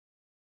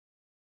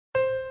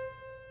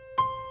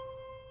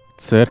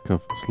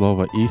Церковь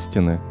Слова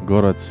Истины,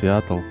 город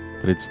Сиэтл,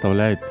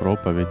 представляет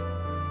проповедь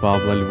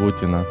Павла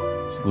Львутина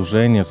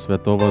 «Служение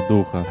Святого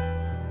Духа.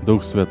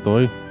 Дух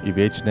Святой и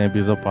вечная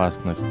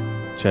безопасность».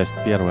 Часть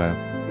 1.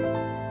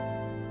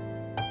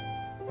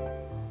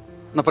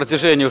 На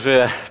протяжении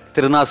уже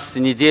 13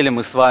 недель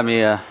мы с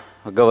вами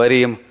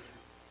говорим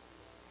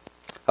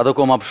о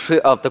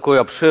такой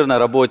обширной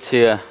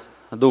работе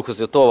Духа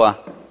Святого.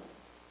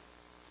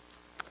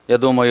 Я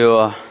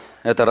думаю,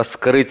 это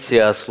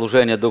раскрытие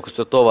служения Духа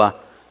Святого,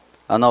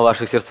 оно в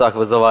ваших сердцах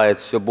вызывает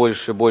все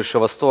больше и больше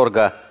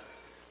восторга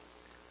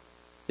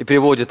и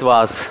приводит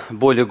вас к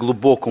более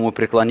глубокому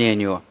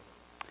преклонению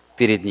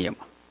перед Ним.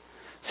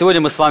 Сегодня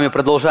мы с вами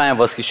продолжаем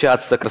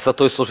восхищаться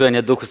красотой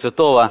служения Духа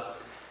Святого.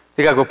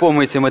 И как вы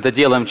помните, мы это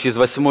делаем через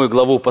 8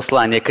 главу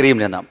послания к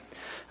римлянам.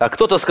 А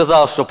кто-то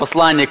сказал, что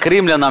послание к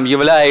римлянам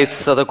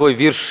является такой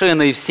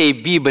вершиной всей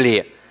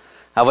Библии,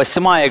 а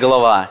 8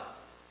 глава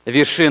 –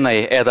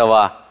 вершиной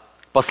этого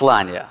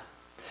послания.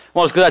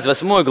 Можно сказать,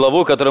 8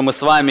 главу, которую мы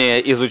с вами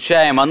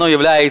изучаем, оно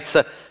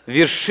является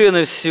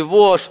вершиной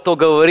всего, что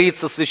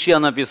говорится в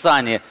Священном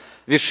Писании,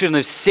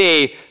 вершиной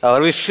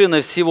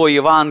всего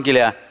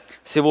Евангелия,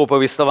 всего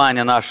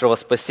повествования нашего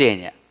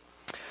спасения.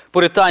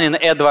 Пуританин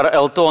Эдвард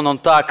Элтон, он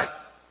так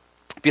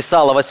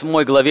писал о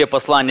 8 главе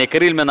послания к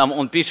римлянам,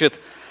 он пишет: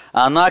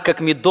 «Она,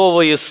 как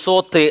медовые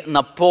соты,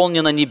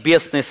 наполнена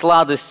небесной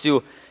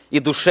сладостью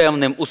и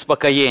душевным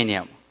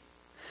успокоением.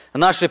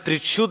 Наши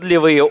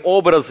причудливые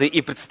образы и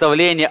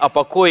представления о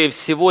покое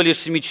всего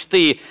лишь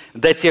мечты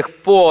до тех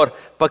пор,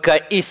 пока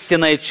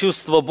истинное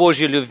чувство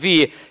Божьей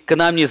любви к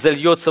нам не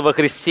зальется во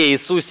Христе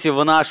Иисусе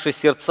в наши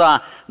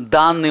сердца,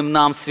 данным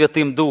нам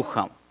Святым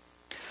Духом.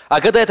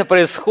 А когда это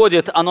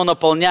происходит, оно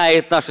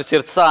наполняет наши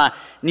сердца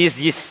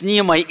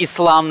неизъяснимой и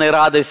славной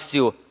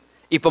радостью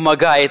и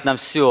помогает нам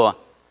все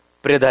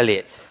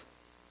преодолеть».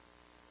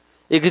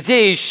 И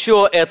где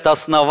еще это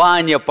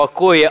основание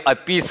покоя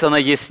описано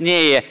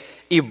яснее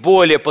и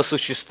более по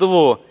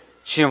существу,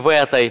 чем в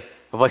этой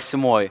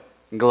 8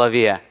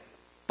 главе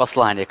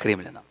послания к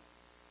римлянам?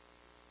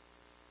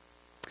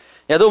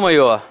 Я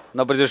думаю,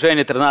 на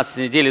протяжении 13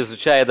 недель,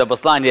 изучая это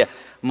послание,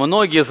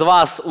 многие из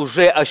вас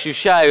уже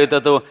ощущают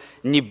эту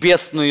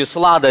небесную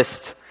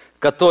сладость,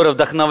 которая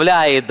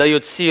вдохновляет,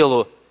 дает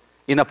силу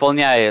и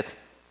наполняет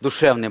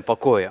душевным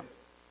покоем.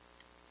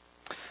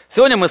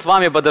 Сегодня мы с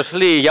вами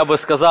подошли, я бы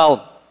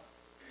сказал,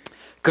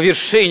 к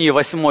вершине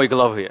 8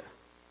 главы.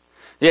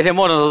 Если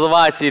можно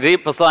называть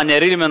послание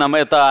римлянам,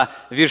 это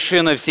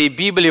вершина всей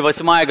Библии,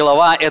 8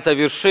 глава – это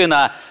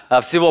вершина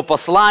всего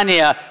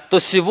послания, то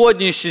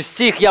сегодняшний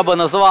стих я бы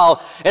назвал,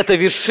 это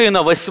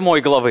вершина 8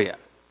 главы.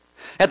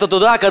 Это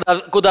туда,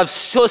 куда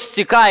все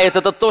стекает,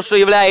 это то, что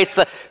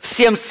является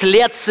всем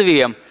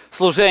следствием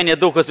служения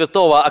Духа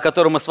Святого, о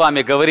котором мы с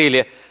вами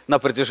говорили на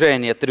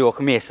протяжении 3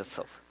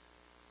 месяцев.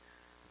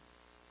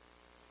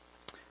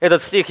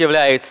 Этот стих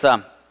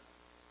является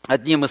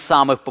одним из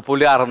самых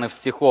популярных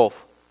стихов.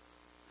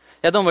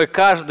 Я думаю,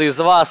 каждый из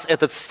вас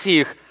этот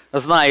стих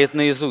знает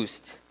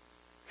наизусть.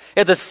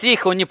 Этот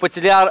стих, он не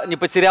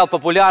потерял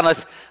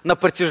популярность на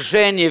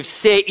протяжении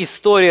всей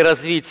истории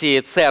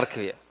развития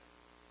церкви.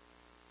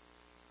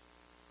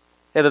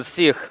 Этот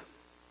стих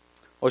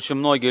очень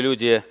многие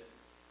люди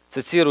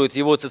цитируют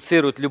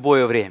в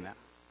любое время.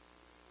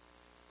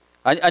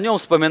 О нем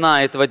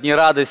вспоминают в дни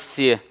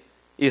радости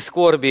и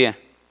скорби.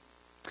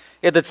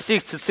 Этот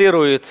стих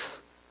цитируют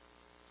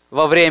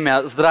во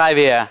время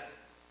здравия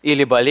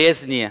или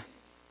болезни,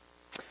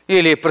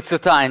 или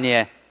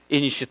процветания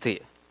и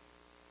нищеты.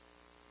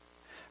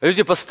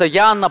 Люди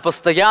постоянно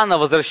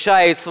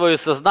возвращают свое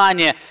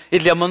сознание, и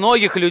для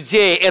многих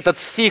людей этот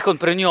стих, он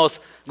принес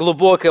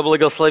глубокое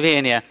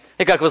благословение.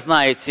 И, как вы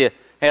знаете,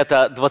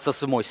 это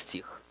 27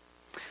 стих.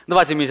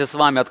 Давайте вместе с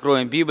вами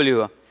откроем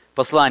Библию,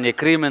 послание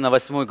к римлянам,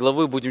 8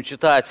 главы, будем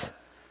читать.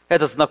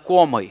 Это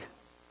знакомый.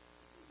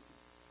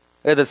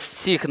 Этот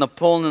стих,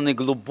 наполненный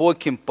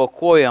глубоким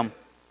покоем,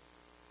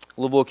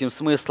 глубоким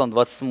смыслом,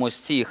 27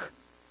 стих.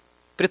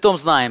 «Притом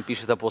знаем, —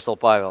 пишет апостол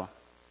Павел,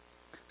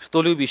 —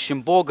 что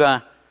любящим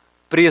Бога,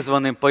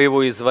 призванным по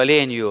Его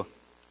изволению,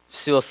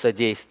 все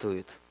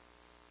содействует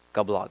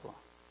ко благу».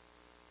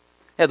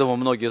 Я думаю,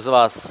 многие из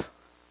вас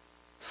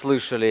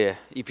слышали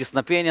и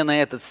песнопение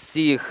на этот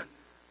стих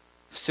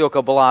 «Все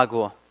ко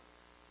благу».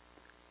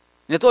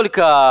 Не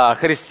только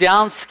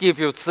христианские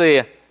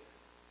певцы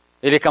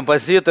или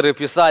композиторы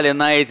писали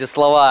на эти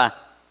слова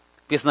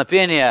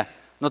песнопения,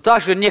 но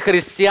также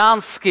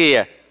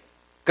нехристианские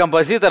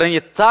композиторы, они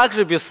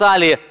также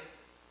писали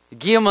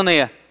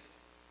гимны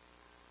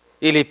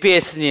или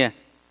песни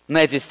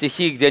на эти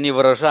стихи, где они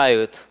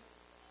выражают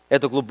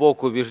эту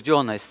глубокую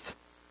убежденность,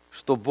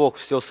 что Бог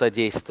все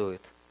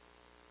содействует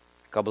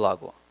ко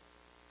благу.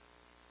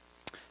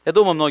 Я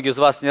думаю, многие из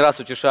вас не раз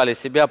утешали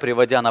себя,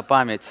 приводя на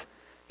память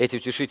эти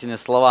утешительные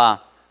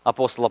слова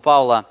апостола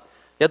Павла.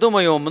 Я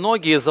думаю,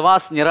 многие из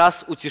вас не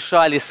раз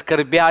утешали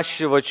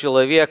скорбящего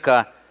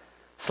человека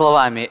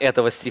словами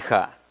этого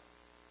стиха.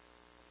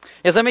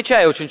 Я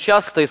замечаю очень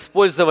часто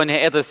использование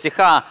этого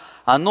стиха,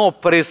 оно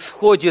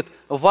происходит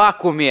в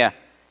вакууме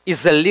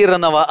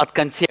изолированного от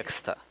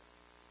контекста.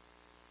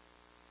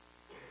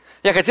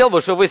 Я хотел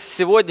бы, чтобы вы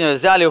сегодня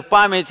взяли в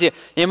памяти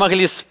и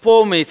могли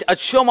вспомнить, о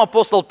чем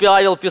апостол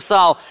Павел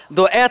писал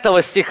до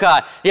этого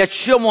стиха и о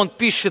чем он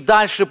пишет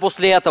дальше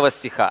после этого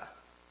стиха.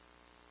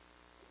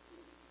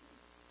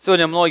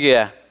 Сегодня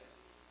многие,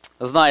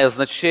 зная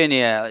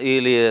значение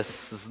или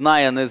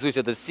зная наизусть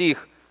этот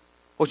стих,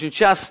 очень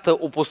часто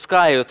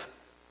упускают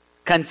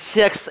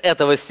контекст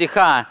этого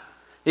стиха,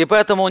 и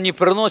поэтому он не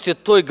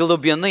приносит той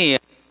глубины,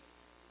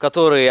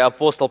 которую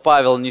апостол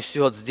Павел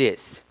несет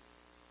здесь.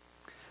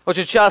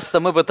 Очень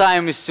часто мы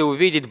пытаемся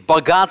увидеть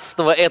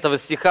богатство этого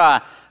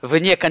стиха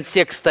вне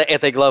контекста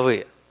этой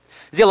главы.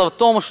 Дело в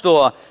том,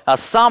 что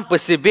сам по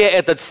себе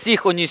этот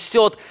стих, он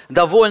несет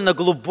довольно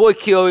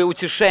глубокие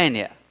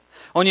утешения.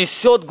 Он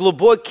несет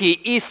глубокие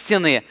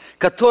истины,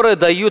 которые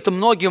дают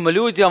многим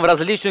людям в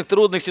различных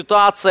трудных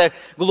ситуациях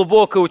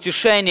глубокое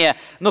утешение.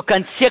 Но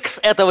контекст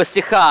этого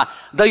стиха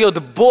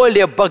дает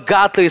более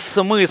богатые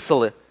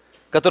смыслы,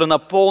 которые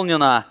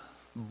наполнены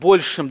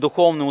большим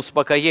духовным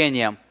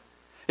успокоением.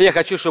 И я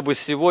хочу, чтобы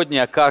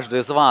сегодня каждый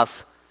из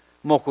вас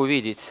мог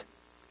увидеть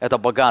это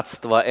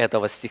богатство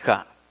этого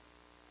стиха.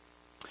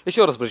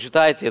 Еще раз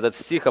прочитайте этот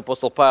стих.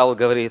 Апостол Павел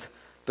говорит: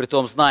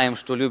 «Притом знаем,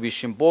 что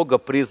любящим Бога,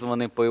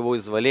 призванным по Его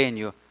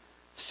изволению,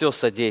 все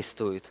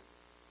содействует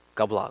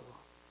ко благу».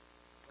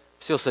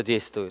 Все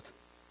содействует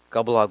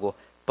ко благу.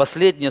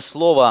 Последнее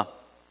слово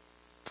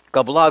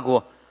 «ко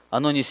благу»,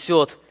 оно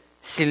несет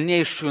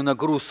сильнейшую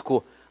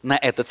нагрузку на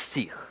этот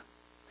стих.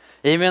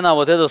 Именно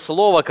вот это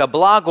слово «ко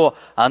благу»,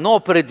 оно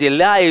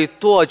определяет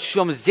то, о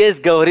чем здесь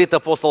говорит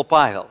апостол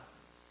Павел.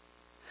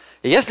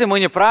 И если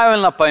мы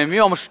неправильно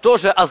поймем, что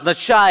же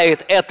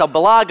означает это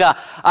благо,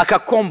 о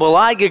каком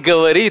благе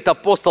говорит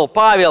апостол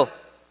Павел,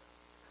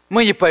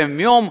 мы не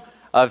поймем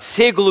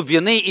всей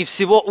глубины и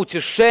всего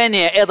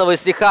утешения этого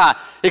стиха.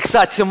 И,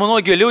 кстати,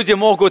 многие люди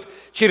могут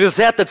через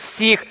этот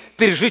стих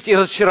пережить и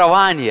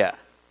разочарование,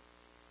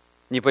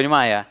 не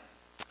понимая,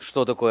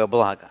 что такое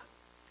благо.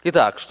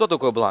 Итак, что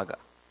такое благо?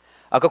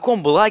 О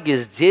каком благе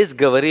здесь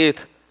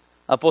говорит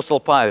апостол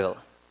Павел?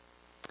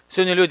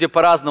 Сегодня люди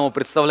по-разному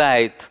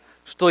представляют,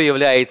 что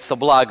является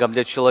благом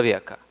для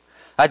человека.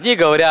 Одни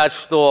говорят,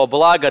 что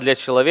благо для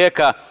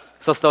человека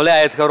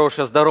составляет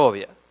хорошее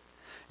здоровье.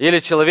 Или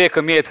человек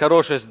имеет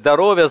хорошее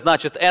здоровье,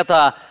 значит,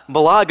 это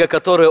благо,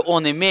 которое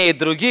он имеет.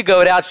 Другие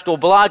говорят, что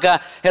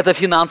благо – это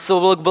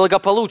финансовое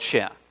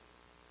благополучие.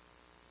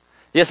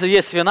 Если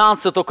есть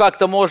финансы, то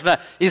как-то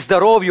можно и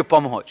здоровью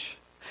помочь.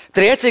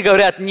 Третьи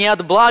говорят,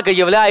 нет, благо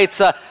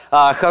является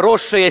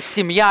хорошая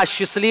семья,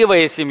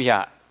 счастливая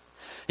семья.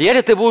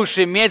 Если ты будешь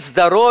иметь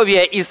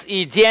здоровье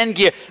и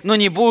деньги, но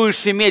не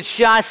будешь иметь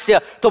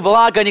счастья, то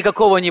блага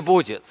никакого не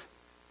будет.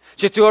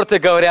 Четвертые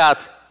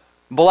говорят,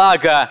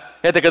 благо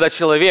 – это когда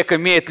человек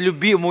имеет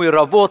любимую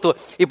работу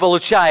и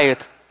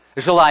получает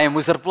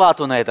желаемую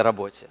зарплату на этой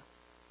работе.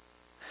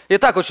 И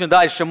так очень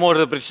дальше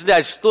можно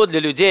перечислять, что для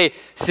людей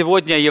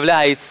сегодня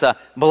является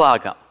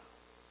благом.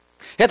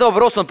 Этот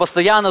вопрос, он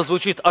постоянно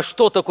звучит, а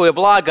что такое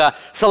благо?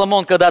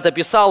 Соломон когда-то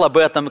писал об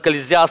этом,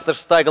 Экклезиаста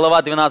 6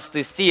 глава,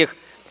 12 стих.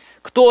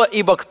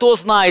 Ибо кто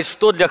знает,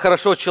 что для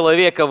хорошего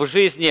человека в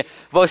жизни,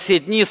 во все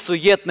дни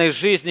суетной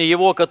жизни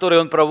его,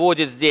 которую он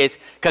проводит здесь,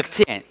 как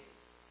тень?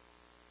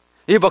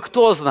 Ибо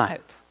кто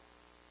знает?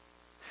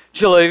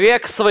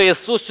 Человек в своей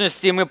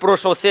сущности, мы в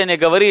прошлом сеансе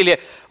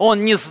говорили,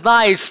 он не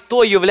знает,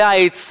 что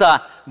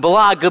является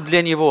благом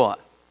для него.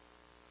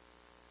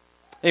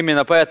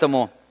 Именно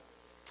поэтому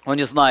он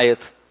не знает,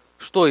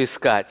 что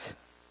искать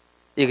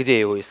и где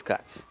его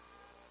искать.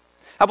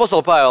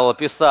 Апостол Павел,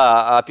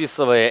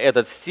 описывая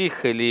этот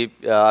стих или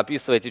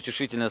описывая эти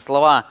утешительные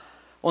слова,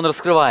 он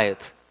раскрывает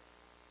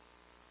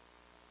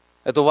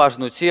эту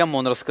важную тему,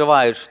 он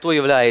раскрывает, что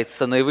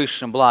является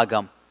наивысшим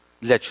благом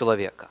для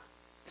человека.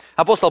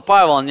 Апостол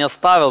Павел не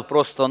оставил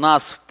просто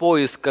нас в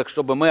поисках,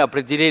 чтобы мы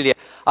определили,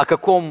 о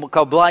каком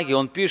благе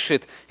он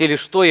пишет или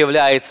что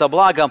является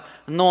благом,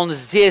 но он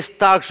здесь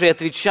также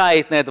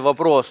отвечает на этот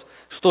вопрос,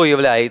 что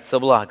является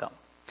благом.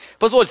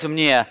 Позвольте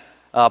мне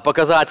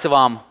показать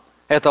вам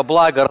это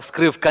благо,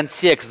 раскрыв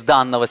контекст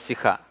данного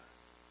стиха.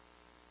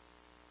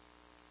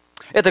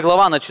 Эта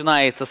глава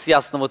начинается с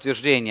ясного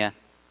утверждения,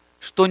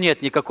 что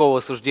нет никакого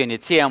осуждения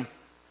тем,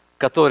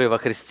 которые во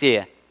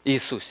Христе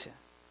Иисусе.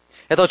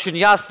 Это очень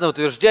ясное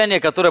утверждение,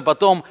 которое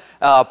потом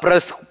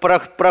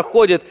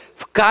проходит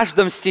в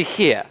каждом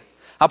стихе.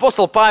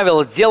 Апостол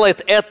Павел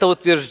делает это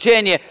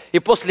утверждение, и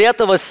после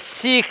этого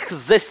стих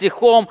за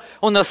стихом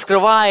он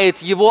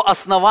раскрывает его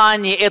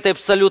основание этой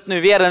абсолютной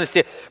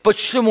верности.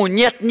 Почему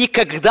нет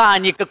никогда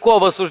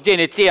никакого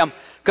осуждения тем,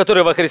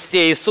 которые во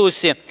Христе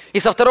Иисусе.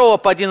 И со 2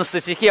 по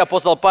 11 стихи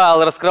апостол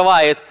Павел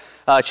раскрывает,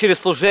 через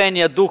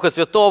служение Духа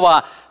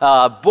Святого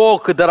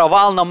Бог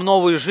даровал нам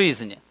новую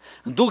жизнь.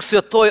 Дух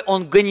Святой,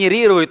 Он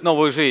генерирует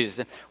новую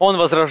жизнь. Он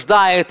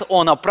возрождает,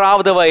 Он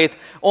оправдывает,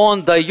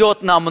 Он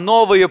дает нам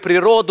новую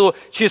природу,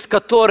 через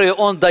которую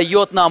Он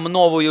дает нам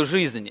новую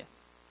жизнь.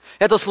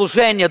 Это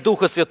служение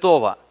Духа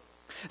Святого.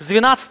 С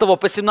 12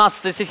 по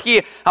 17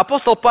 стихи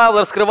апостол Павел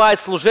раскрывает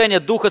служение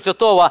Духа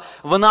Святого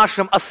в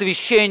нашем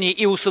освящении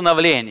и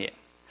усыновлении.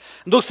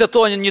 Дух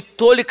Святой не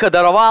только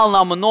даровал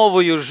нам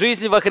новую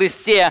жизнь во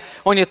Христе,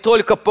 Он не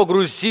только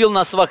погрузил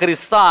нас во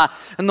Христа,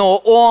 но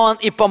Он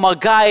и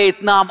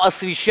помогает нам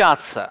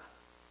освящаться.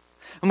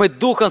 Мы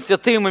Духом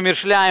Святым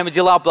умерщвляем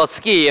дела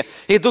плотские,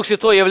 и Дух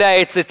Святой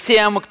является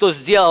тем, кто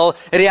сделал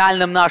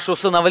реальным наше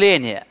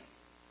усыновление.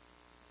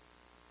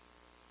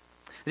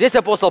 Здесь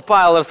апостол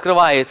Павел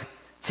раскрывает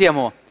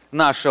тему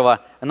нашего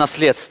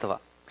наследства.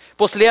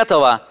 После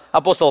этого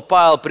апостол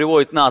Павел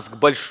приводит нас к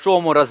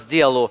большому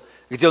разделу,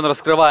 где он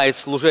раскрывает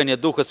служение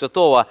Духа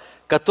Святого,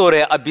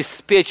 которое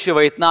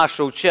обеспечивает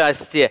наше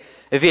участие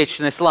в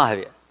вечной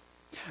славе.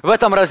 В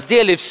этом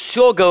разделе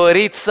все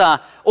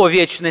говорится о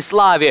вечной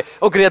славе,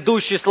 о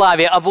грядущей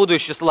славе, о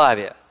будущей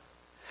славе.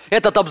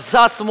 Этот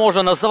абзац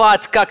можно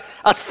назвать как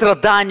 «от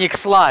страданий к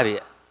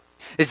славе».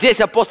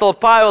 Здесь апостол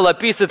Павел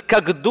описывает,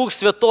 как Дух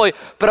Святой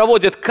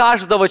проводит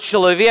каждого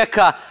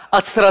человека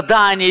от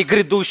страданий к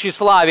грядущей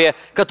славе,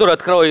 которая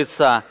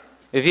откроется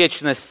в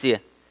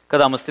вечности,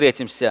 когда мы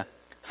встретимся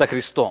со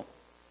Христом.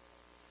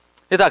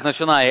 Итак,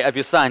 начиная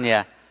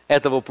описание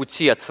этого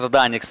пути от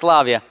страданий к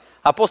славе,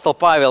 апостол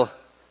Павел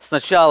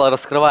сначала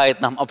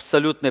раскрывает нам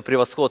абсолютное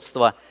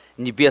превосходство,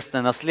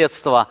 небесное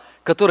наследство,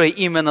 которое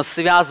именно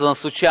связано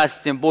с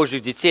участием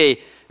Божьих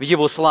детей в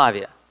Его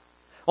славе.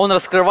 Он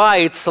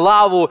раскрывает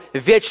славу,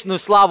 вечную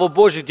славу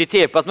Божьих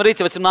детей.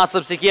 Посмотрите, в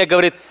 18 стихе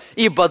говорит: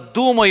 «Ибо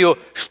думаю,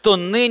 что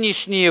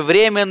нынешние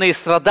временные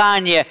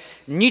страдания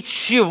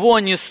ничего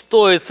не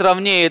стоят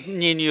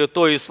сравнению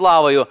той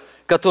славою,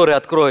 которая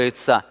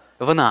откроется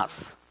в нас».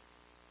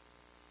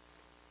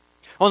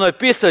 Он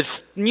описывает,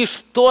 что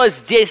ничто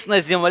здесь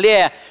на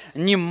земле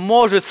не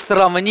может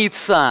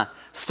сравниться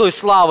с той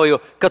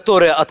славою,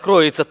 которая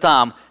откроется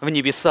там, в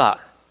небесах.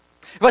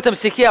 В этом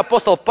стихе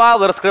апостол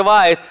Павел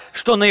раскрывает,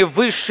 что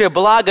наивысшее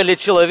благо для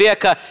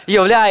человека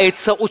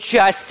является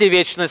участие в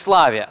вечной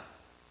славе.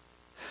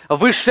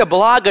 Высшее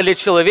благо для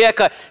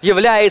человека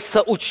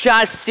является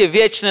участие в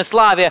вечной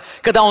славе,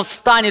 когда он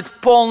станет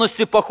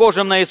полностью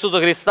похожим на Иисуса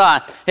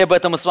Христа. И об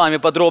этом мы с вами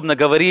подробно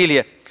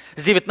говорили.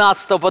 С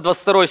 19 по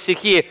 22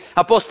 стихи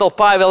апостол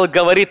Павел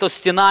говорит о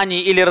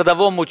стенании или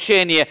родовом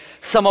мучении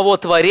самого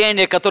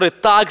творения, которое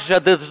также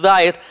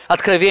ожидает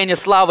откровения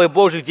славы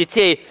Божьих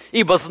детей,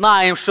 ибо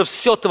знаем, что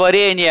все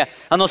творение,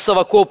 оно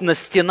совокупно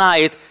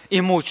стенает и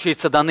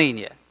мучается до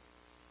ныне.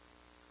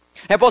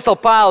 Апостол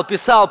Павел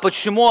писал,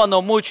 почему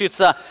оно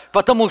мучается,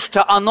 потому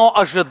что оно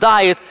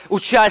ожидает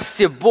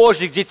участия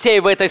Божьих детей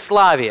в этой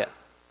славе.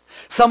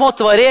 Само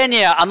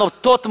творение, оно в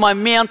тот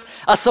момент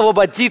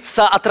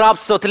освободится от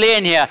рабства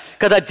тления,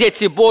 когда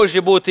дети Божьи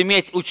будут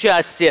иметь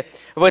участие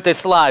в этой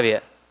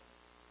славе.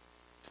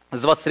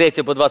 С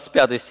 23 по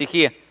 25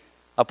 стихи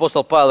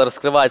апостол Павел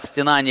раскрывает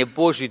стенание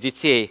Божьих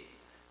детей,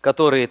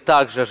 которые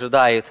также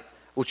ожидают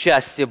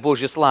участия в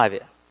Божьей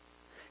славе.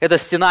 Это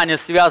стенание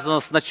связано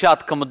с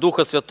начатком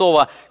Духа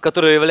Святого,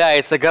 который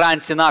является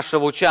гарантией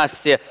нашего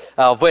участия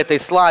в этой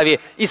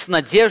славе, и с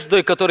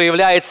надеждой, которая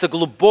является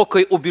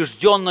глубокой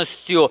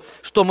убежденностью,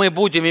 что мы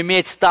будем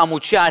иметь там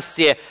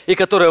участие, и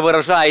которая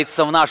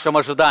выражается в нашем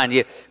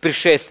ожидании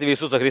пришествия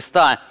Иисуса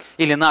Христа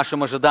или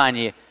нашем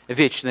ожидании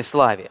вечной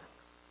славе.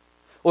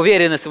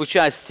 Уверенность в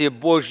участии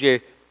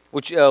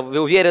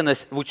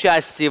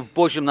в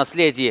Божьем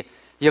наследии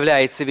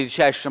является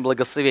величайшим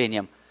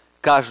благословением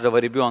каждого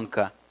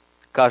ребенка,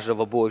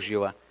 каждого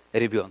Божьего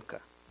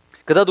ребенка.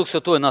 Когда Дух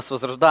Святой нас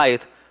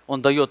возрождает,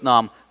 Он дает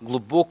нам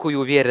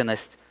глубокую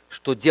уверенность,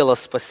 что дело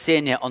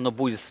спасения, оно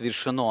будет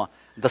совершено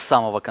до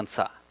самого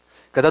конца.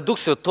 Когда Дух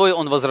Святой,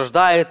 Он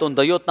возрождает, Он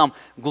дает нам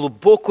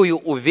глубокую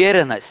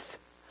уверенность,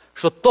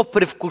 что то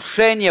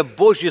предвкушение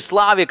Божьей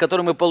славы,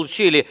 которое мы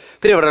получили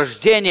при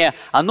рождении,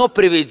 оно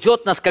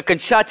приведет нас к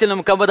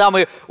окончательному, когда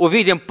мы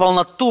увидим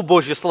полноту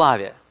Божьей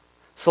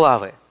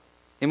славы,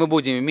 и мы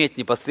будем иметь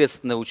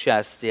непосредственное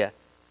участие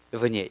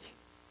в ней.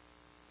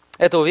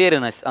 Эта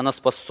уверенность, она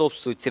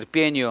способствует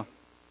терпению.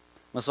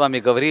 Мы с вами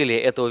говорили,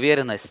 эта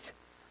уверенность,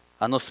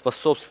 она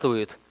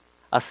способствует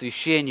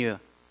освящению.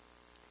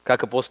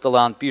 Как апостол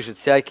Иоанн пишет,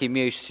 всякий,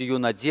 имеющий сию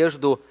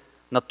надежду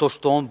на то,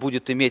 что он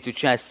будет иметь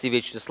участие в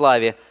вечной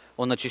славе,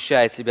 он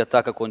очищает себя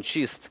так, как он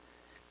чист.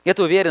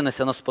 Эта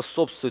уверенность, она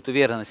способствует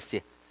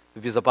уверенности в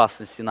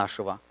безопасности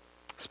нашего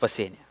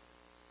спасения.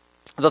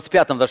 В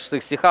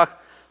 25-26 стихах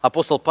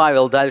апостол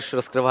Павел дальше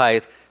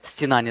раскрывает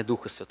стенание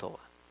Духа Святого.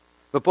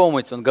 Вы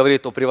помните, он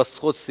говорит о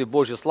превосходстве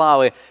Божьей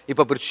славы, и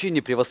по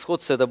причине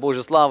превосходства этой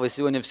Божьей славы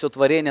сегодня все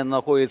творение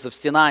находится в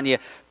стенании.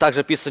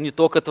 Также писано не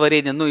только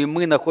творение, но и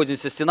мы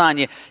находимся в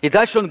стенании. И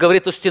дальше он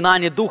говорит о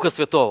стенании Духа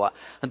Святого.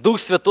 Дух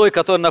Святой,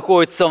 который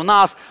находится в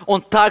нас,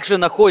 он также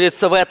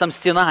находится в этом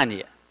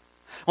стенании.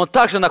 Он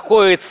также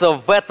находится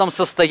в этом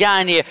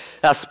состоянии,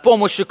 с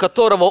помощью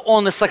которого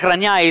он и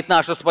сохраняет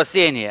наше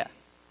спасение.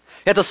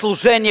 Это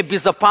служение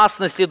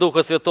безопасности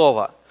Духа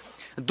Святого.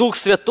 Дух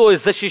Святой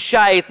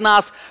защищает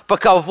нас,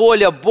 пока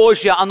воля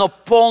Божья, она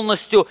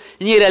полностью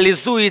не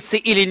реализуется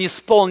или не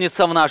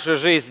исполнится в нашей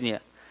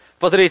жизни.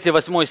 Посмотрите,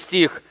 8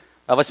 стих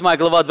 8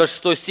 глава,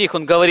 26 стих,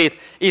 он говорит: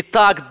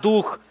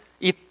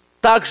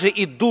 также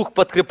и Дух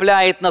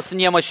подкрепляет нас в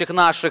немощах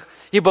наших,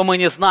 ибо мы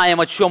не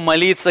знаем, о чем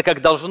молиться, как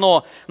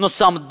должно, но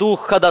сам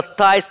Дух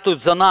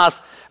ходатайствует за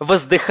нас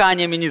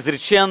воздыханиями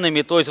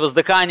неизреченными, то есть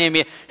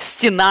воздыханиями,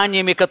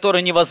 стенаниями,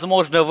 которые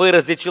невозможно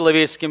выразить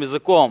человеческим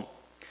языком.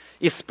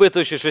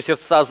 Испытывающий же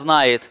сердца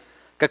знает,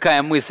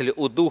 какая мысль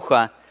у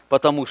Духа,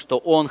 потому что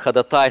Он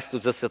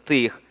ходатайствует за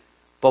святых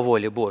по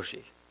воле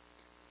Божьей.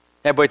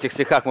 И об этих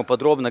стихах мы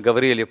подробно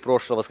говорили в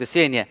прошлое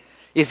воскресенье,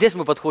 и здесь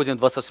мы подходим к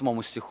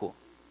 28 стиху.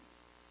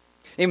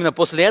 Именно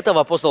после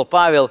этого апостол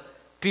Павел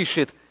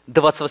пишет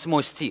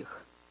 28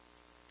 стих.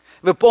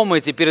 Вы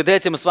помните, перед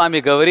этим мы с вами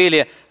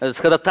говорили,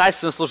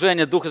 ходатайственное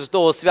служение Духа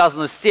Святого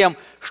связано с тем,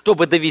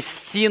 чтобы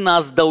довести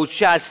нас до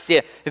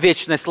участия в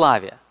вечной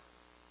славе.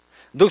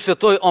 Дух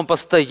Святой, Он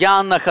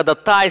постоянно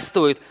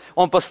ходатайствует,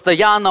 Он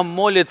постоянно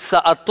молится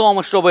о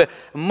том, чтобы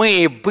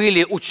мы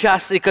были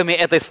участниками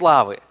этой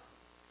славы.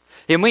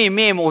 И мы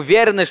имеем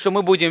уверенность, что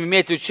мы будем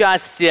иметь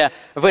участие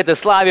в этой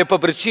славе по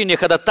причине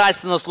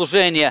ходатайственного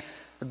служения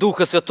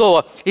Духа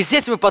Святого. И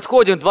здесь мы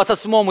подходим к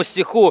 28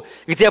 стиху,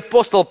 где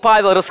апостол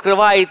Павел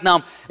раскрывает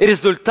нам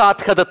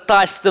результат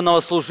ходатайственного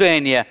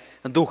служения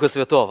Духа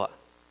Святого.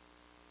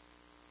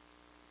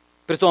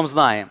 Притом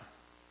знаем,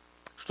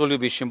 что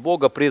любящим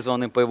Бога,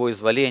 призванным по Его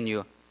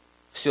изволению,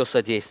 все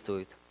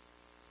содействует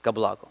ко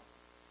благу.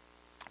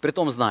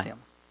 Притом знаем.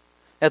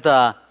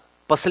 Это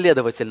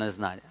последовательное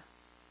знание.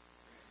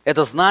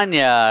 Это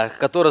знание,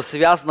 которое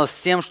связано с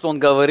тем, что он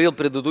говорил в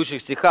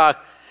предыдущих стихах.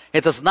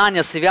 Это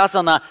знание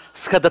связано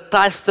с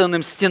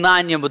ходатайственным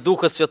стенанием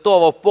Духа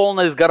Святого в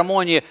полной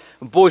гармонии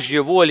Божьей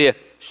воли,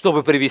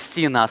 чтобы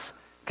привести нас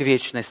к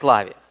вечной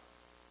славе.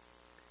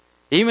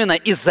 Именно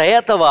из-за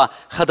этого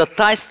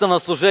ходатайственного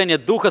служения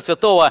Духа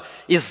Святого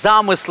и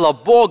замысла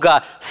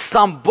Бога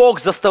сам Бог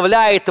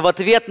заставляет в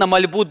ответ на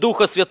мольбу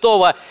Духа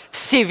Святого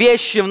все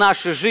вещи в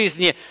нашей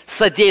жизни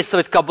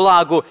содействовать ко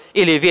благу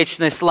или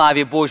вечной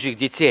славе Божьих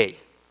детей.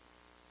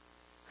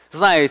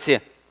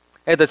 Знаете,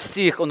 этот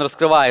стих, он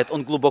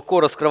глубоко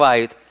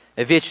раскрывает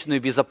вечную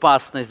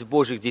безопасность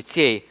Божьих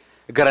детей,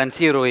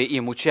 гарантируя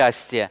им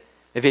участие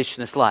в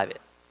вечной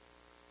славе.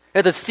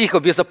 Этот стих о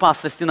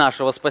безопасности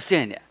нашего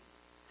спасения.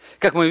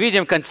 Как мы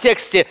видим в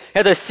контексте,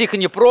 этот стих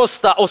не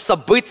просто о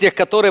событиях,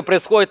 которые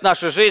происходят в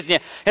нашей жизни,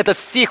 это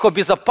стих о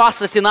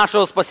безопасности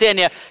нашего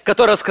спасения,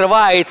 который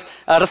раскрывает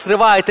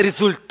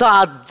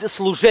результат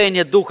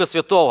служения Духа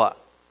Святого.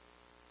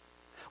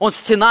 Он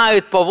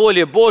стенает по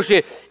воле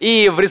Божьей,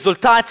 и в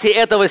результате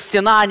этого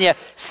стенания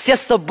все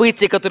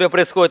события, которые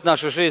происходят в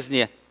нашей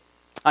жизни,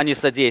 они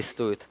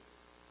содействуют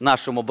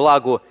нашему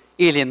благу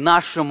или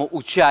нашему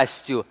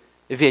участию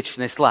в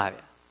вечной славе.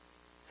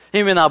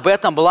 Именно об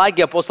этом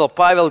благе апостол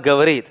Павел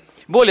говорит.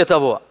 Более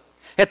того,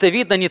 это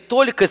видно не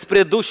только из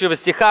предыдущего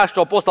стиха,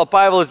 что апостол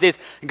Павел здесь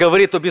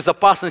говорит о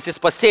безопасности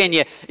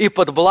спасения, и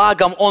под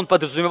благом он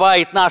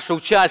подразумевает наше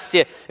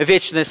участие в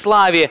вечной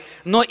славе,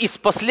 но из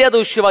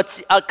последующего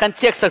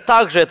контекста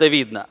также это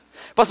видно.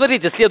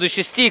 Посмотрите,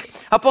 следующий стих.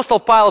 Апостол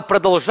Павел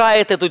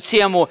продолжает эту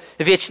тему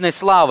вечной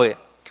славы.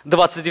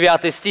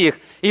 29 стих.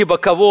 «Ибо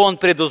кого он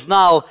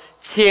предузнал,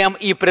 тем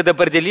и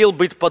предопределил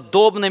быть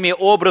подобными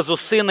образу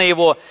Сына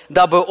Его,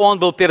 дабы Он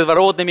был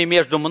первородными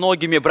между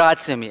многими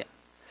братьями».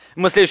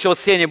 Мы в следующее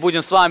воскресенье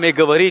будем с вами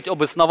говорить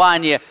об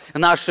основании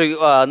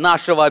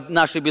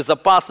нашей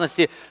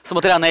безопасности,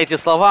 смотря на эти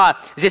слова.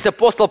 Здесь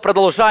апостол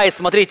продолжает,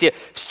 смотрите,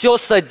 все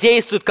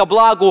содействует ко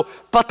благу,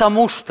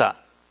 потому что,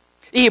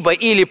 ибо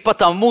или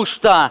потому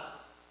что,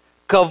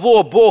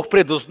 кого Бог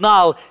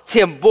предузнал,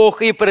 тем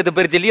Бог и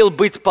предопределил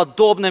быть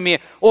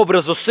подобными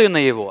образу Сына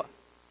Его.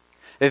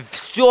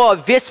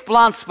 Весь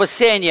план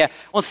спасения,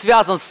 он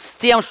связан с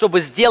тем,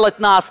 чтобы сделать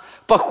нас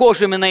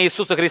похожими на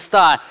Иисуса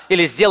Христа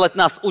или сделать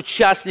нас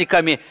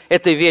участниками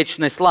этой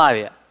вечной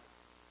славы.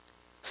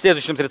 В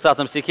следующем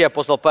 30 стихе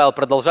апостол Павел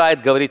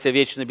продолжает говорить о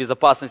вечной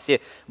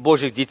безопасности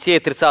Божьих детей.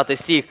 30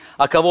 стих.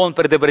 «А кого Он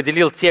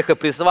предопределил, тех и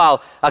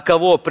призвал, а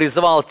кого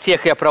призвал,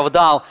 тех и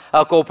оправдал,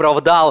 а кого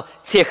оправдал,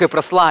 тех и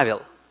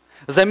прославил».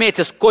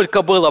 Заметьте,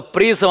 сколько было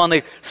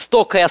призванных,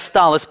 столько и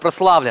осталось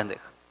прославленных.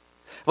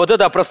 Вот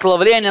это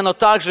прославление, оно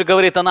также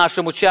говорит о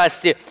нашем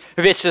участии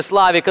в вечной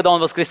славе, когда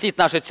Он воскресит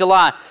наши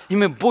тела, и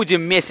мы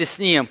будем вместе с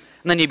Ним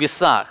на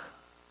небесах.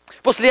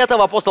 После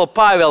этого апостол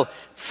Павел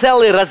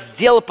целый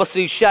раздел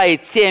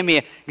посвящает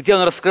теме, где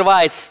он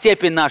раскрывает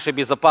степень нашей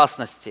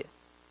безопасности.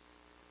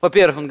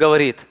 Во-первых, он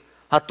говорит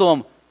о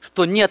том,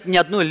 что нет ни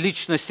одной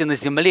личности на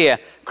земле,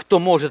 кто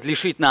может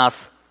лишить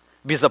нас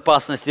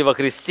безопасности во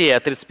Христе.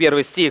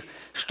 31 стих.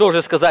 Что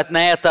же сказать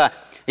на это?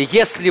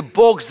 Если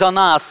Бог за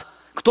нас,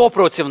 кто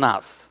против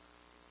нас?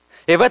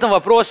 И в этом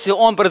вопросе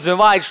он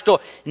подразумевает,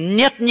 что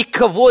нет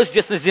никого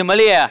здесь на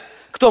земле,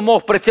 кто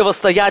мог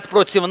противостоять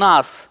против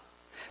нас.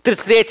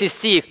 33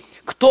 стих.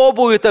 Кто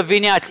будет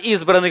обвинять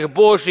избранных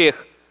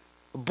Божьих?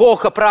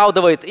 Бог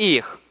оправдывает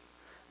их.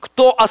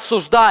 Кто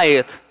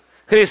осуждает?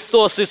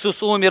 Христос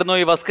Иисус умер, но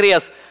и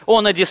воскрес.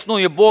 Он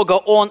одесную Бога,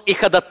 Он и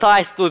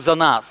ходатайствует за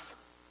нас.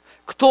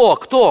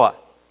 Кто?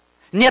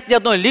 Нет ни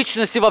одной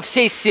личности во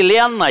всей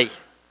вселенной,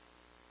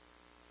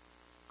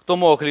 кто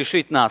мог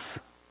лишить нас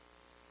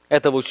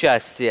этого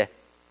участия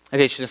в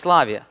вечной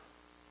славе.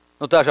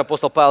 Но также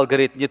апостол Павел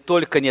говорит, не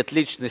только нет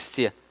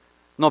личности,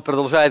 но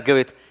продолжает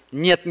говорить,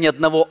 нет ни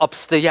одного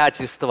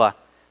обстоятельства,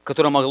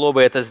 которое могло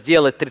бы это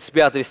сделать.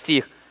 35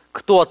 стих.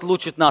 Кто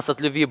отлучит нас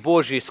от любви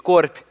Божьей,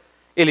 скорбь,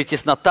 или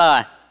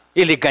теснота,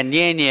 или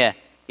гонение,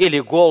 или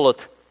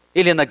голод,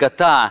 или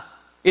нагота,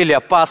 или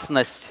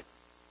опасность,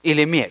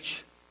 или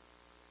меч?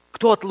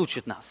 Кто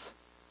отлучит нас?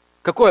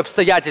 Какое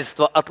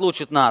обстоятельство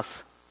отлучит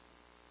нас?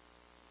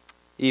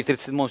 И в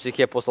 37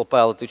 стихе апостол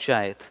Павел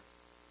отвечает,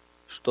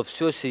 что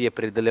все сие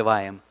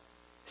преодолеваем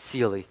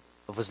силой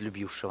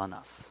возлюбившего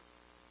нас.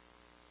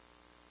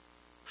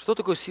 Что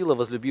такое сила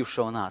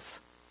возлюбившего нас?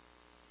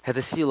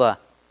 Это сила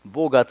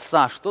Бога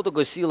Отца. Что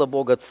такое сила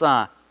Бога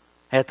Отца?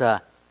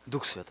 Это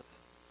Дух Святой.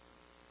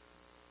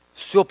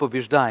 Все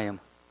побеждаем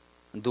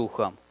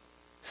Духом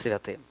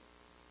Святым.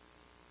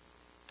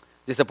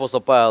 Здесь апостол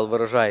Павел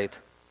выражает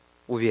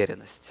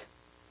уверенность.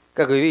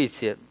 Как вы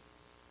видите,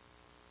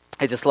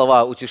 эти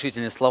слова,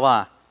 утешительные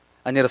слова,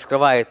 они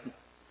раскрывают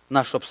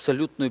нашу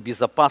абсолютную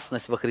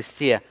безопасность во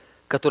Христе,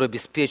 которая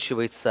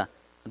обеспечивается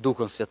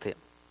Духом Святым.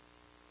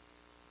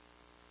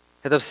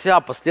 Это вся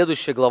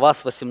последующая глава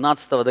с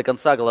 18 до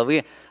конца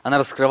главы, она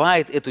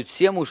раскрывает эту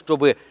тему,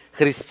 чтобы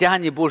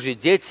христиане, Божьи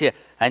дети,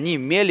 они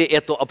имели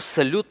эту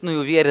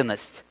абсолютную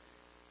уверенность,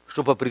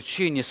 что по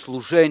причине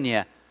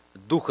служения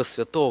Духа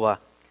Святого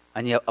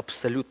они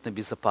абсолютно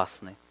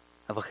безопасны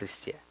во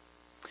Христе.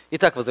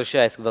 Итак,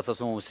 возвращаясь к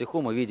 27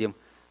 стиху, мы видим,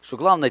 что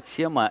главная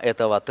тема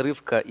этого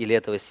отрывка или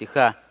этого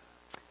стиха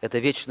 – это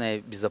вечная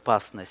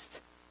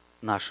безопасность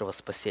нашего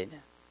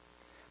спасения.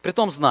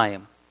 Притом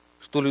знаем,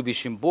 что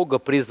любящим Бога,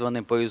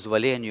 призванным по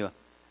изволению,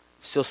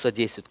 все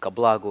содействует ко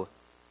благу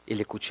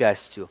или к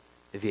участию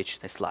в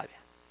вечной славе.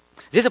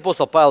 Здесь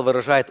апостол Павел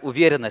выражает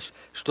уверенность,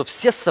 что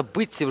все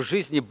события в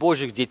жизни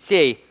Божьих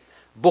детей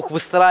Бог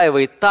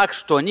выстраивает так,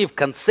 что они в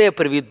конце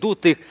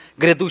приведут их к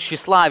грядущей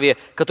славе,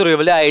 которая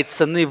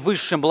является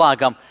наивысшим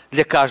благом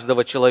для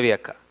каждого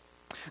человека.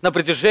 На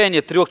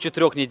протяжении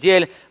 3-4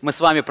 недель мы с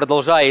вами,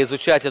 продолжая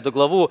изучать эту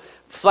главу,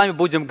 с вами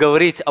будем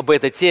говорить об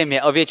этой теме,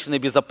 о вечной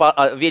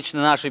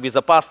нашей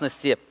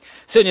безопасности.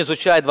 Сегодня,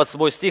 изучая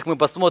 28 стих, мы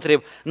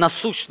посмотрим на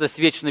сущность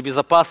вечной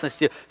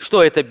безопасности,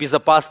 что эта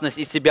безопасность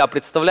из себя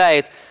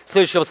представляет. В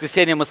следующее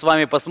воскресенье мы с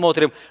вами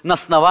посмотрим на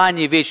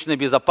основании вечной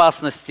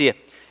безопасности.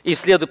 И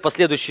в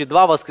последующие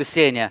 2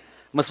 воскресенья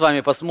мы с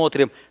вами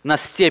посмотрим на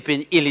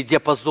степень или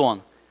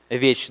диапазон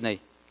вечной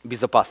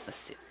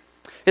безопасности.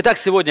 Итак,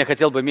 сегодня я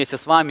хотел бы вместе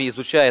с вами,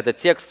 изучая этот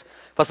текст,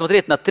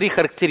 посмотреть на 3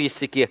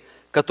 характеристики,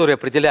 которые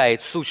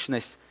определяют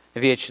сущность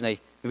вечной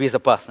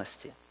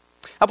безопасности.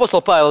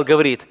 Апостол Павел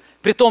говорит,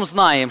 «Притом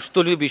знаем,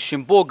 что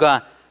любящим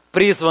Бога,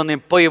 призванным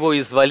по Его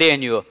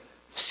изволению,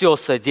 все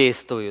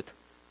содействует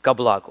ко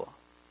благу».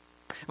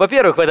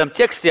 Во-первых, в этом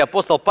тексте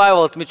апостол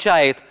Павел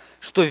отмечает,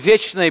 что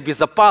вечная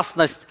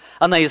безопасность,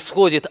 она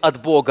исходит от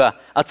Бога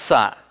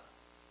Отца.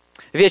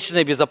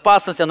 Вечная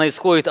безопасность, она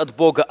исходит от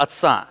Бога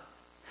Отца.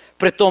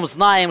 Притом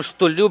знаем,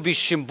 что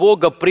любящим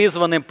Бога,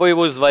 призванным по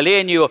Его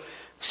изволению,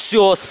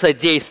 все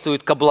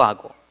содействует ко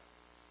благу.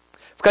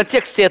 В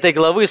контексте этой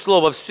главы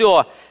слово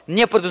 «все»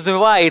 не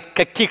подразумевает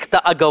каких-то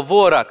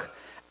оговорок,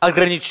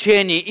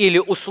 ограничений или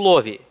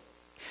условий.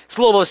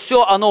 Слово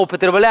 «все», оно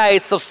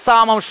употребляется в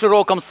самом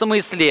широком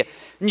смысле.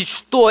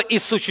 Ничто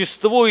из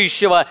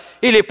существующего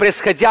или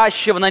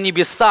происходящего на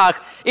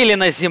небесах или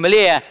на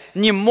земле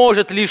не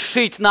может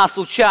лишить нас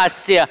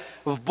участия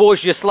в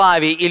Божьей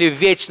славе или в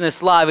вечной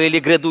славе или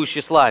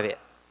грядущей славе.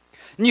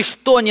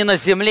 Ничто ни на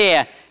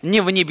земле,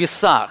 ни в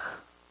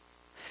небесах.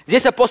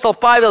 Здесь апостол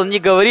Павел не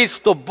говорит,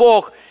 что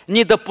Бог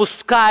не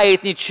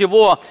допускает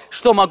ничего,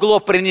 что могло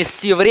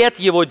принести вред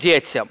Его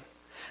детям.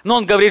 Но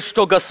он говорит,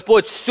 что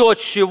Господь все,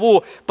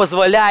 чего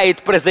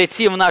позволяет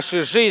произойти в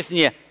нашей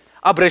жизни,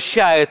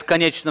 обращает в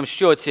конечном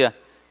счете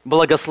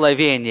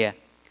благословение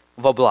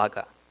во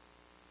благо.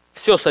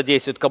 Все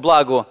содействует ко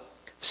благу,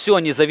 все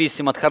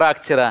независимо от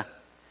характера,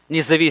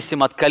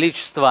 независимо от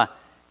количества,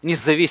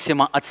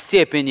 независимо от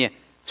степени,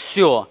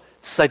 все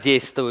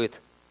содействует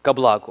ко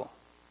благу.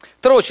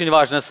 Второе очень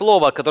важное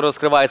слово, которое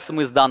раскрывает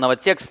смысл данного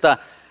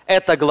текста,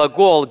 это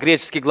глагол,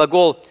 греческий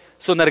глагол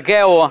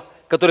 «сунергео»,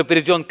 который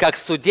переведен как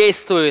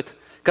 «судействует»,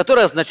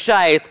 который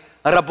означает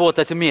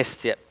 «работать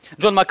вместе».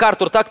 Джон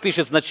МакАртур так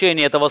пишет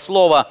значение этого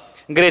слова.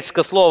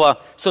 Греческое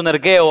слово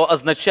 «сунергео»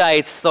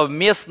 означает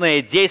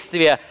совместное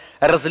действие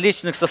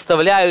различных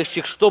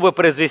составляющих, чтобы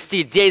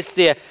произвести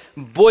действие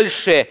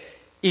больше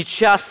и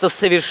часто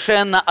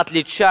совершенно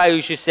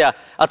отличающееся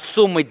от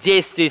суммы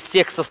действий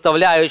всех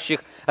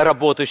составляющих,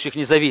 работающих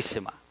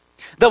независимо.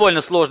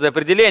 Довольно сложное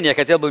определение. Я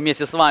хотел бы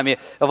вместе с вами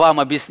вам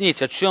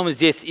объяснить, о чем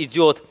здесь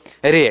идет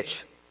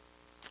речь.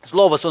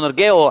 Слово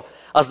 «сунергео»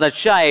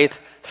 означает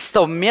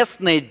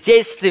совместное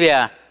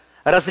действие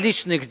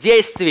различных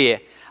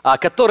действий,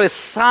 которые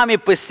сами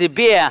по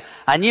себе,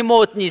 они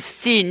могут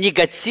нести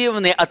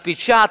негативный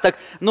отпечаток,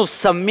 но в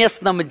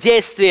совместном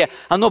действии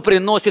оно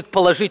приносит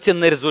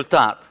положительный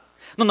результат.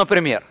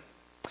 Например,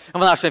 в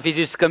нашем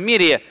физическом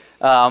мире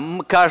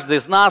каждый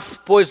из нас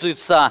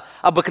пользуется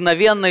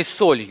обыкновенной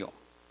солью.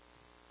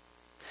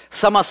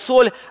 Сама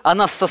соль,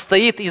 она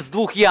состоит из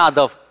двух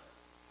ядов.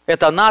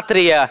 Это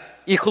натрия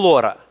и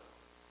хлора.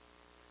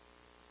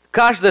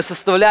 Каждая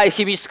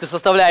химическая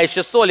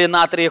составляющая соли,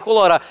 натрия и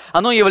хлора,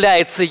 оно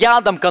является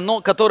ядом,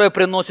 которое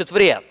приносит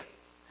вред.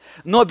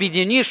 Но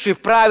объединившись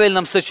в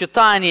правильном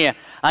сочетании,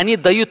 они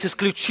дают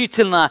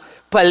исключительно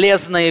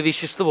полезное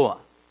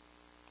вещество.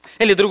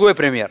 Или другой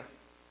пример.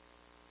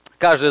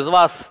 Каждый из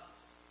вас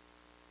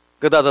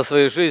когда-то в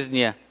своей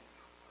жизни,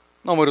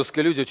 мы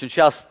русские люди очень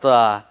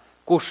часто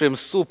кушаем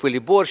суп или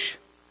борщ,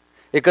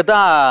 и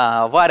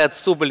когда варят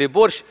суп или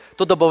борщ,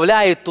 то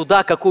добавляют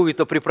туда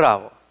какую-то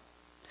приправу.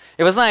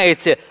 И вы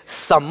знаете,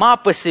 сама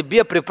по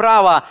себе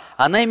приправа,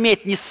 она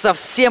имеет не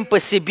совсем по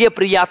себе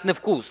приятный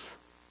вкус.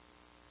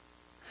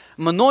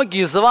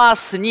 Многие из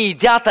вас не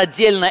едят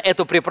отдельно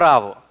эту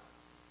приправу.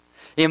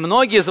 И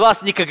многие из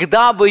вас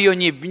никогда бы ее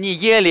не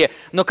ели,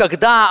 но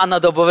когда она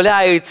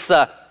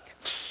добавляется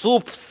в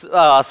суп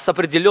с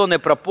определенной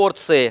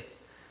пропорцией,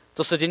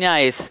 то,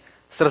 соединяясь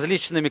с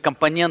различными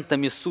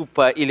компонентами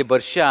супа или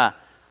борща,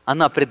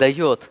 она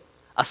придает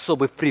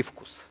особый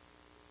привкус.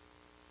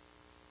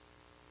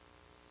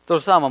 То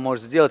же самое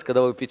можете сделать,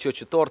 когда вы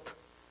печете торт.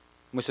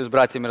 Мы сегодня с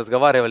братьями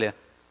разговаривали.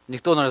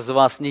 Никто из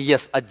вас не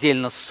ест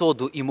отдельно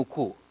соду и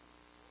муку.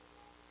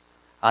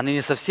 Они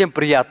не совсем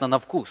приятны на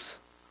вкус.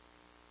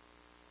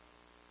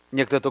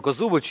 Некоторые только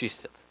зубы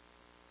чистят.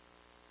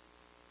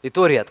 И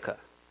то редко.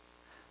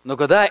 Но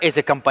когда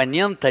эти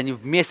компоненты, они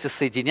вместе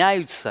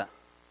соединяются,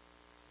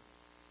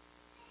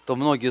 то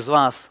многие из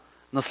вас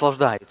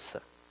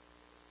наслаждаются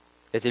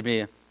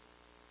этими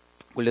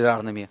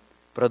кулинарными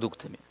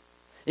продуктами.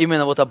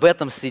 Именно вот об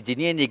этом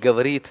соединении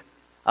говорит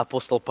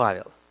апостол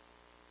Павел.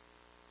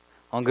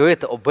 Он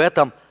говорит об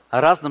этом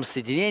разном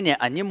соединении.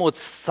 Они могут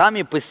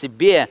сами по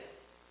себе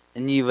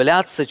не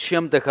являться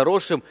чем-то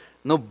хорошим,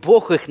 но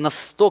Бог их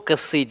настолько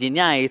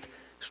соединяет,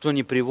 что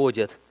не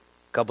приводит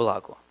ко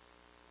благу.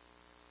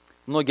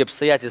 Многие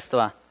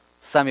обстоятельства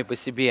сами по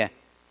себе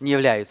не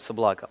являются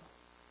благом.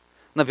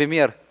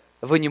 Например,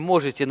 вы не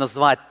можете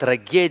назвать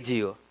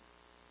трагедию,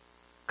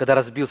 когда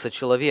разбился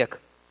человек,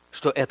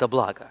 что это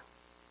благо.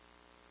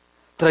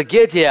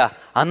 Трагедия,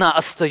 она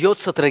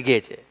остается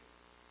трагедией.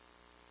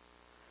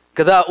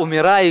 Когда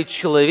умирает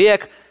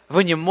человек,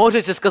 вы не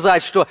можете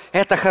сказать, что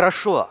это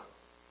хорошо.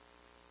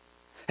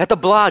 Это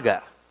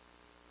благо.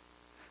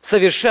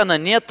 Совершенно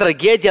нет,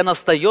 трагедия, она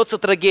остается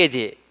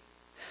трагедией.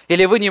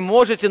 Или вы не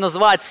можете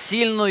назвать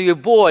сильную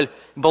боль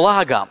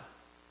благом.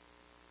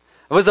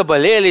 Вы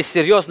заболели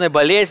серьезной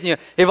болезнью,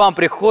 и вам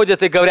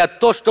приходят и говорят,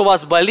 то, что у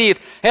вас болит,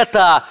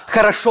 это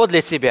хорошо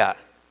для тебя.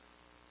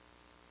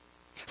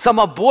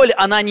 Сама боль,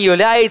 она не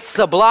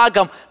является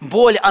благом,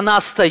 боль, она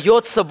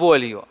остается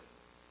болью.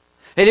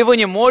 Или вы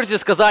не можете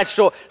сказать,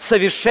 что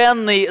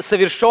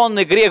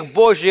совершенный грех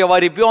Божьего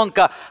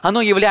ребенка,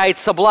 оно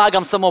является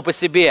благом само по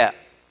себе.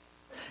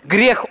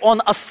 Грех,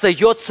 он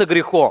остается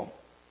грехом.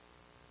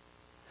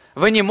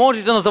 Вы не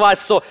можете называть,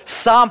 что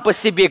сам по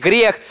себе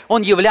грех,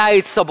 он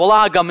является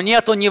благом.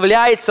 Нет, он не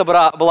является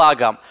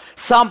благом.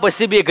 Сам по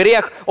себе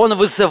грех, он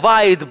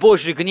вызывает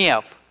Божий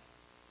гнев.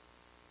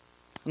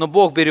 Но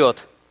Бог берет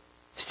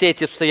все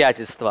эти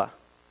обстоятельства,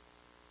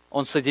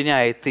 Он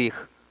соединяет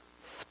их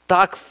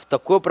в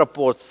такой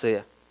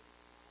пропорции,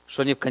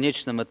 что они в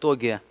конечном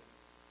итоге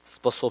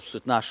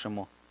способствуют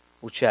нашему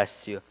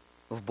участию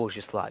в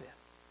Божьей славе.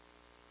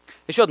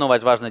 Еще одна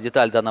важная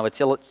деталь данного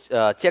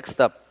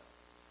текста,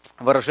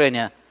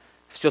 выражение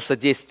 «все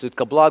содействует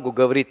ко благу»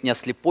 говорит не о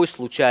слепой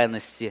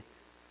случайности,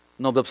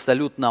 но об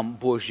абсолютном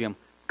Божьем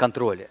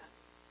контроле.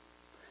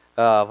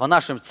 В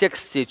нашем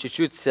тексте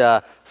чуть-чуть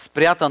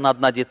спрятана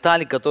одна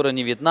деталь, которая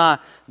не видна.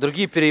 В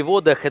других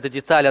переводах эта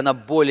деталь, она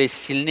более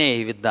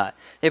сильнее видна.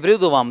 Я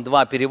приведу вам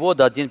два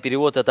перевода. Один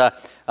перевод – это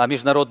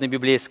Международное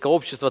библейское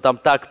общество, там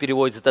так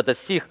переводится этот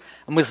стих.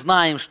 «Мы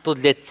знаем, что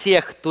для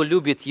тех, кто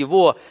любит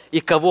Его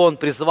и кого Он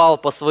призвал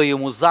по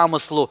своему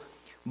замыслу,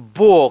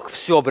 Бог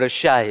все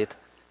обращает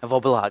во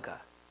благо».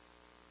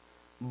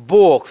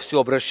 Бог все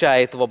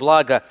обращает во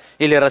благо.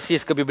 Или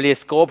Российское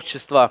библейское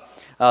общество,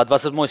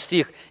 27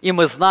 стих. «И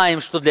мы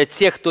знаем, что для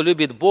тех, кто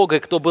любит Бога и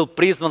кто был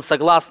призван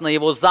согласно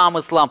Его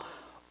замыслам,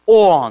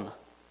 Он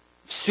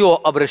все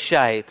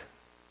обращает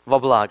во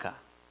благо».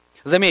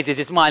 Заметьте,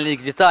 здесь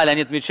маленькая деталь,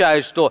 они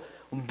отмечают, что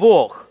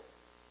Бог,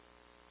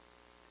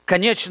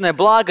 конечное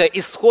благо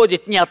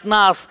исходит не от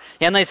нас,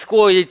 и оно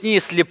исходит не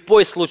из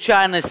слепой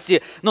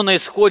случайности, но оно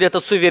исходит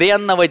от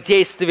суверенного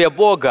действия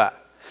Бога.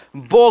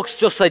 Бог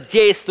все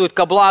содействует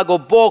ко благу,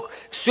 Бог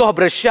все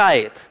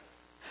обращает.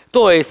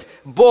 То есть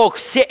Бог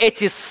все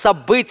эти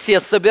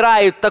события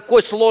собирает в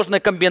такой сложной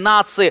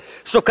комбинации,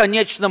 что в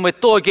конечном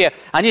итоге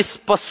они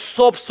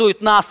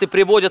способствуют нас и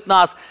приводят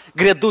нас к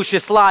грядущей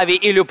славе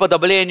или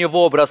уподоблению в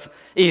образ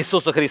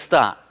Иисуса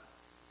Христа.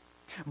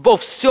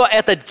 Бог все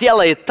это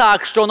делает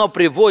так, что оно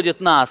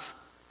приводит нас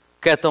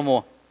к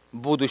этому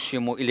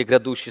будущему или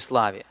грядущей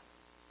славе.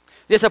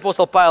 Здесь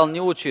апостол Павел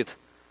не учит,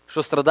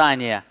 что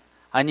страдания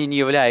они не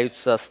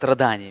являются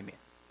страданиями.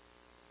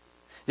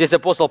 Здесь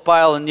апостол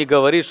Павел не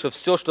говорит, что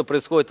все, что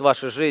происходит в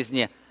вашей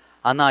жизни,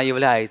 оно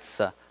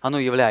является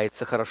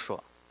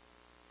хорошо.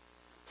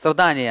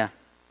 Страдания,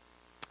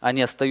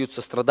 они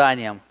остаются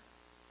страданием.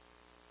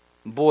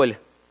 Боль,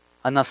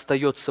 она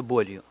остается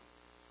болью.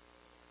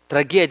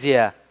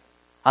 Трагедия,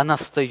 она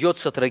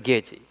остается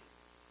трагедией.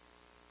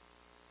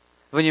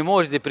 Вы не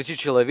можете прийти к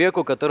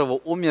человеку, у которого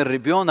умер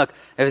ребенок,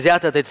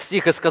 взять этот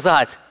стих и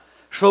сказать,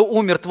 что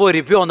умер твой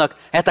ребенок,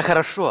 это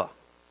хорошо.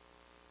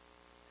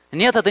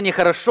 Нет, это не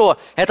хорошо,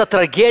 это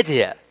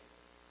трагедия.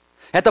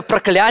 Это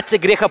проклятие,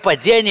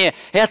 грехопадение,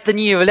 это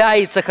не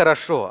является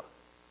хорошо.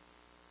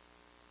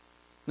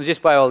 Но здесь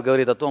Павел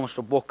говорит о том,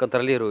 что Бог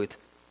контролирует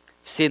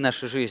всей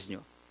нашей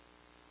жизнью.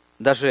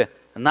 Даже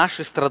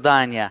наши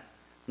страдания,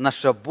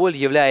 наша боль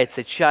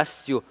является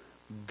частью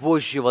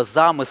Божьего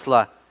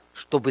замысла,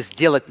 чтобы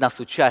сделать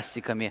нас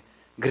участниками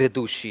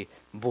грядущей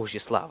Божьей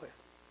славы.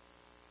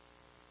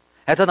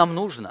 Это нам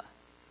нужно.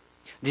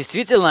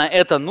 Действительно,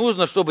 это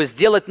нужно, чтобы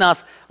сделать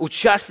нас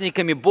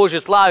участниками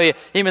Божьей славы.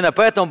 Именно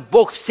поэтому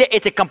Бог все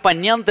эти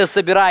компоненты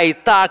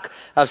собирает так,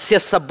 все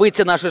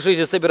события нашей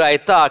жизни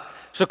собирает так,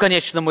 что в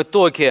конечном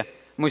итоге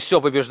мы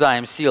все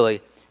побеждаем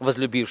силой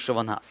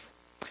возлюбившего нас.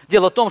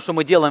 Дело в том, что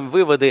мы делаем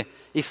выводы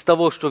из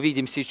того, что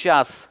видим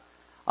сейчас,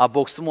 а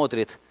Бог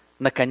смотрит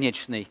на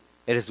конечный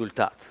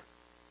результат.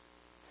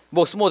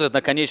 Бог смотрит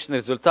на конечный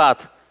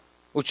результат.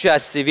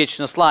 Участие в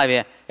вечной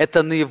славе –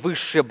 это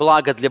наивысшее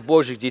благо для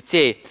Божьих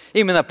детей.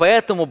 Именно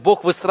поэтому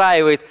Бог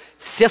выстраивает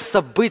все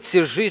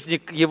события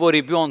жизни Его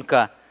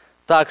ребенка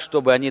так,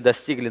 чтобы они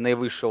достигли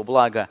наивысшего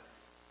блага,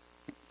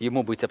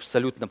 Ему быть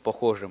абсолютно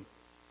похожим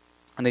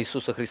на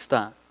Иисуса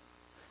Христа.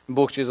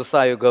 Бог через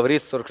Исаию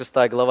говорит,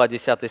 46 глава,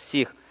 10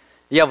 стих,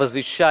 «Я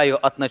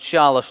возвещаю от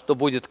начала, что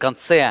будет в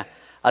конце,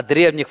 от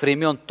древних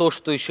времен то,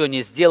 что еще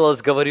не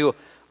сделалось, говорю,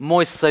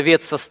 мой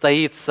совет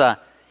состоится,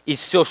 и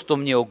все, что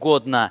мне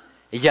угодно,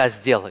 я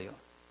сделаю».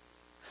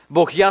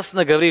 Бог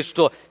ясно говорит,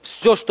 что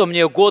все, что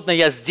мне угодно,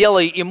 я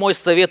сделаю, и мой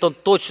совет, он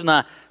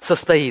точно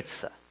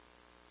состоится.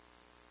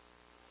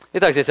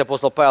 Итак, здесь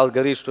апостол Павел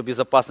говорит, что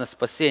безопасность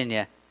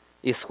спасения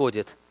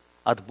исходит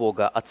от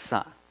Бога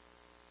Отца.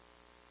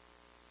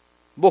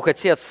 Бог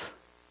Отец,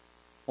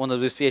 Он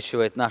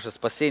обеспечивает наше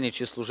спасение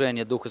через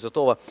служение Духа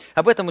Святого.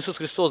 Об этом Иисус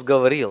Христос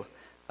говорил,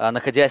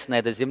 находясь на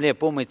этой земле.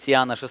 Помните,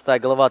 Иоанна 6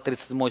 глава,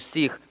 37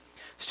 стих.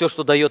 «Все,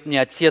 что дает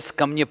мне Отец,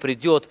 ко мне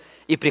придет,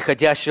 и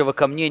приходящего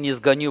ко мне не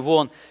изгоню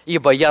вон,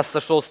 ибо я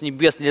сошел с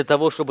небес не для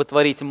того, чтобы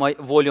творить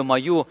волю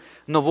мою,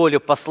 но волю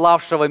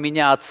пославшего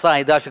меня Отца».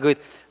 И дальше говорит,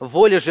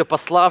 «Воля же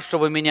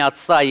пославшего меня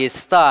Отца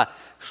есть та,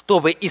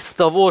 чтобы из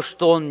того,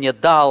 что Он мне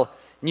дал,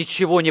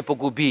 ничего не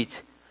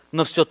погубить,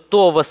 но все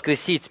то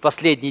воскресить в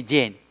последний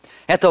день».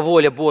 Это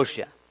воля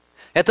Божья.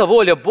 Это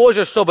воля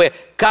Божья, чтобы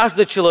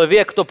каждый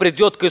человек, кто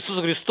придет к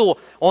Иисусу Христу,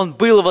 он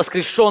был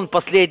воскрешен в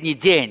последний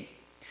день.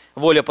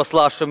 Воля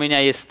пославшего меня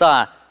есть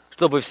та,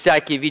 чтобы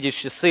всякий,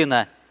 видящий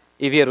Сына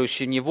и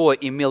верующий в Него,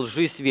 имел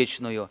жизнь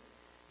вечную,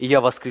 и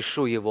я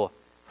воскрешу его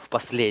в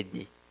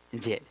последний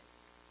день.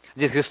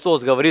 Здесь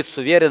Христос говорит с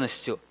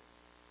уверенностью,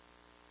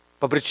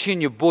 по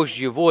причине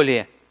Божьей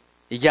воли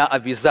я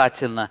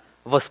обязательно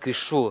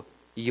воскрешу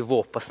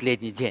его в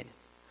последний день.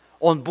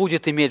 Он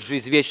будет иметь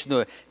жизнь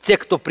вечную. Те,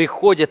 кто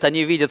приходят,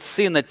 они видят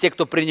Сына. Те,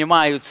 кто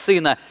принимают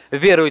Сына,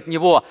 веруют в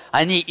Него,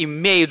 они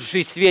имеют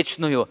жизнь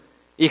вечную.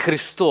 И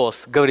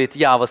Христос говорит,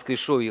 я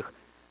воскрешу их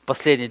в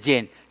последний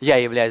день. Я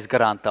являюсь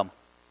гарантом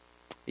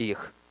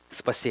их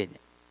спасения.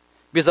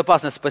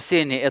 Безопасность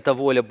спасения – это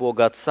воля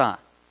Бога Отца.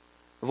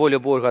 Воля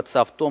Бога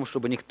Отца в том,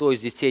 чтобы никто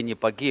из детей не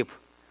погиб,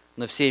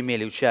 но все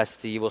имели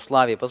участие в Его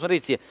славе.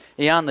 Посмотрите,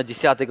 Иоанна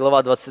 10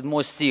 глава,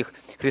 27 стих.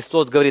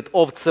 Христос говорит,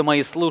 «Овцы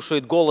мои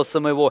слушают голоса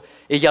моего,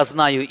 и я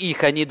знаю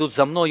их, они идут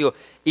за мною,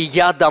 и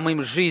я дам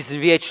им жизнь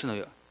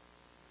вечную».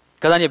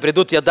 Когда они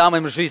придут, я дам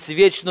им жизнь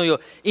вечную,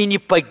 и не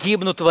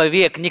погибнут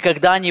вовек,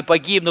 никогда не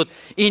погибнут,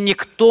 и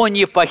никто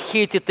не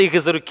похитит их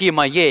из руки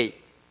моей.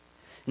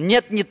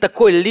 Нет ни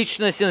такой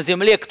личности на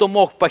земле, кто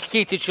мог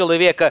похитить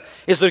человека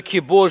из руки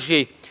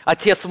Божьей.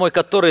 Отец мой,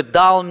 который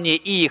дал мне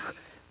их,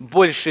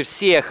 больше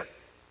всех,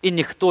 и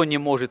никто не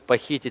может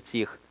похитить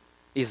их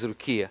из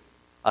руки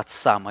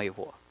Отца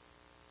моего.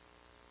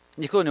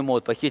 Никто не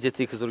может похитить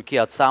их из руки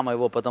Отца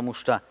моего, потому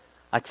что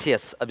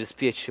Отец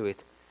обеспечивает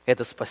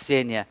это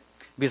спасение.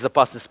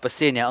 Безопасность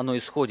спасения, оно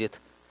исходит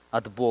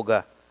от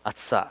Бога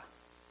Отца.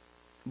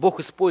 Бог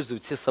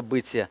использует все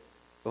события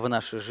в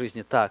нашей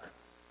жизни так,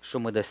 что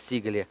мы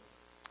достигли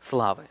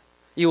славы.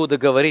 Иуда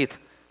говорит,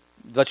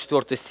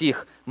 24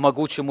 стих,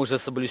 «Могучему же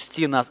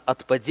соблюсти нас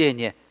от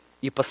падения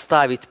и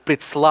поставить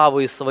пред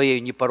славою Своей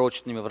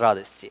непорочными в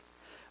радости».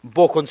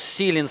 Бог, Он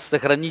силен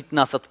сохранить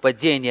нас от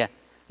падения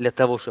для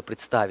того, чтобы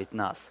представить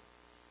нас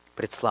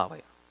пред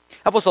славой.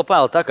 Апостол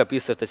Павел так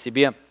описывает о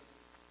себе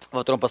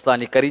во втором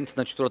послании к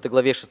Коринфянам, 4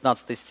 главе,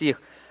 16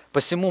 стих.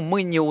 «Посему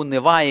мы не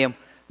унываем,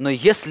 но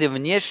если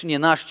внешний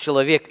наш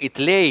человек и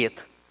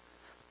тлеет,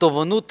 то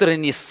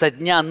внутренний со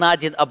дня на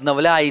день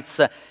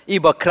обновляется,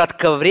 ибо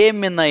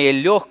кратковременное и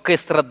легкое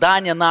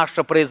страдание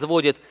наше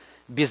производит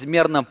в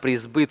безмерном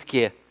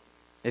преизбытке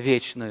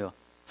вечную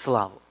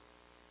славу.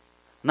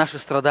 Наши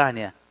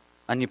страдания,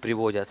 они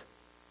приводят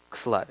к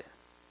славе.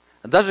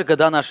 Даже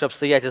когда наши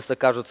обстоятельства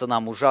кажутся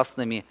нам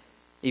ужасными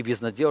и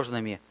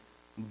безнадежными,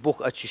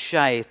 Бог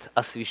очищает,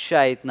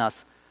 освящает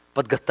нас,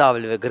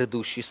 подготавливая к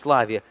грядущей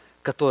славе,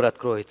 которая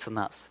откроется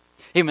нас.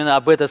 Именно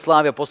об этой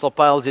славе апостол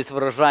Павел здесь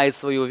выражает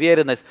свою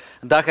уверенность.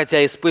 Да,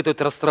 хотя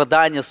испытывает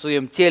расстрадание в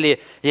своем теле,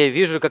 я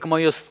вижу, как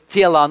мое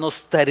тело, оно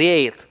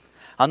стареет,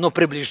 оно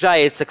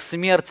приближается к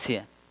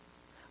смерти.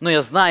 Но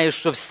я знаю,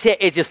 что все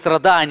эти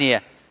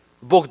страдания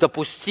Бог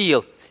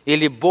допустил,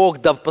 или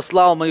Бог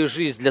послал в мою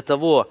жизнь для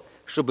того,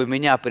 чтобы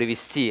меня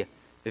привести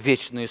в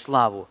вечную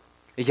славу.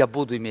 И я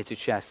буду иметь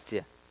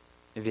участие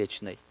в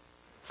вечной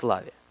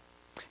славе.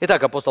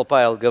 Итак, апостол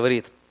Павел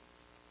говорит: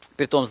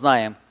 «Притом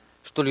знаем,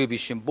 что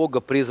любящим Бога,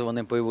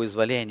 призванным по Его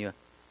изволению,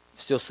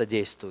 все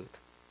содействует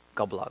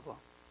ко благу».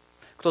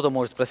 Кто-то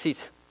может спросить,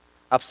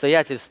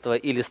 обстоятельства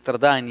или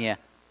страдания,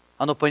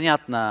 оно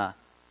понятно,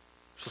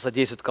 что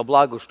содействует ко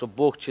благу, что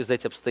Бог через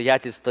эти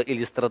обстоятельства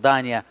или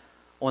страдания,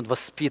 Он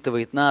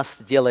воспитывает нас,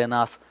 делая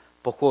нас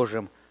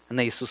похожим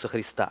на Иисуса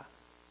Христа.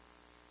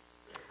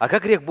 А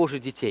как грех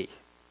Божьих детей?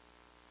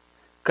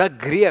 Как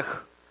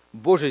грех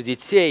Божьих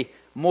детей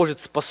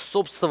может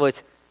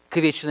способствовать к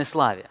вечной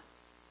славе?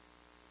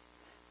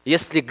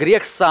 Если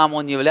грех сам,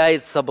 он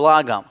является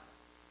благом,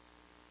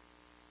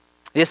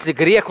 если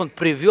грех, он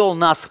привел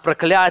нас к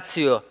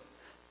проклятию,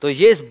 то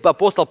есть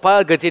апостол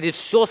Павел говорит,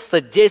 все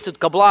содействует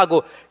ко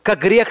благу, как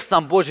грех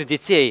сам Божьих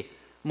детей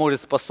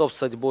может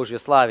способствовать Божьей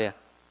славе.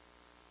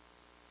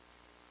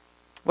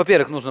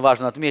 Во-первых,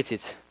 важно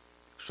отметить,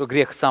 что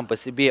грех сам по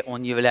себе,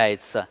 он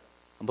является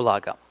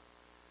благом.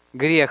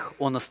 Грех,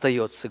 он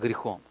остается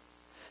грехом.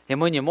 И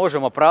мы не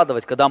можем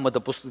оправдывать, когда мы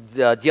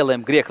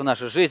делаем грех в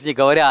нашей жизни,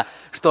 говоря,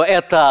 что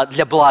это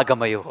для блага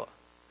моего.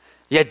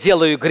 Я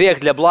делаю грех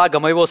для блага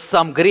моего.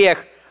 Сам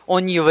грех,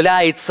 он не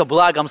является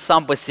благом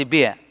сам по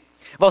себе.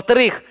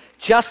 Во-вторых,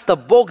 часто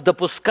Бог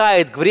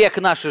допускает грех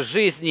в нашей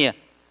жизни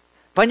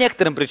по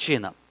некоторым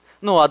причинам.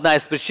 Одна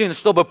из причин,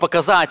 чтобы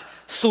показать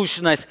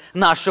сущность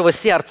нашего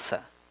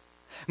сердца.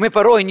 Мы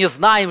порой не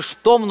знаем,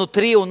 что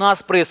внутри у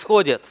нас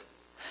происходит.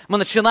 Мы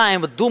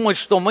начинаем думать,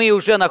 что мы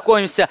уже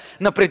находимся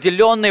на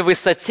определенной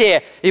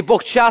высоте, и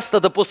Бог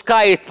часто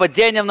допускает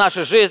падение в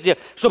нашей жизни,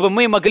 чтобы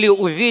мы могли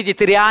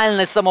увидеть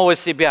реальность самого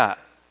себя.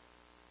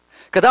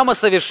 Когда мы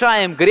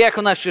совершаем грех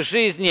в нашей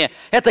жизни,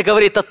 это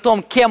говорит о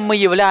том, кем мы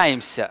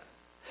являемся.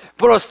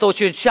 Просто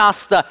очень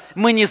часто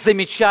мы не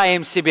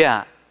замечаем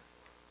себя.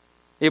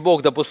 И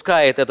Бог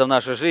допускает это в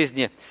нашей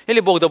жизни,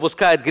 или Бог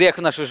допускает грех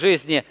в нашей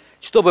жизни,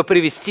 чтобы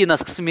привести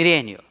нас к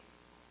смирению.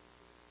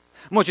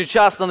 Мы очень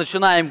часто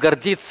начинаем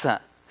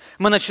гордиться,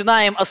 мы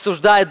начинаем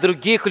осуждать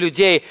других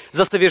людей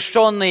за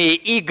совершенные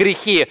их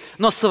грехи,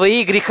 но о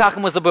своих грехах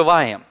мы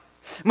забываем.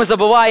 Мы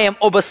забываем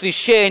об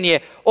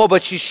освящении, об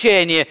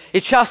очищении,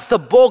 и часто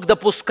Бог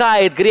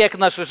допускает грех в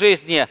нашей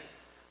жизни,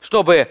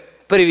 чтобы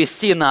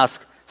привести нас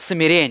к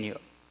смирению.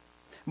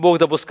 Бог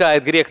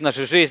допускает грех в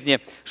нашей жизни,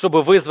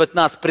 чтобы вызвать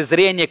нас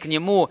презрение к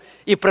Нему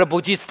и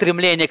пробудить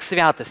стремление к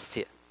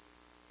святости.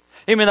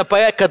 Именно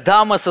поэтому,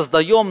 когда мы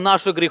создаем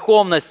нашу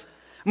греховность,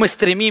 мы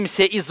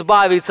стремимся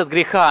избавиться от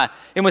греха,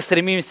 и мы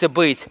стремимся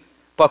быть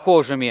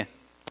похожими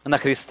на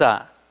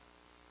Христа.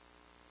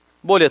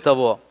 Более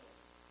того,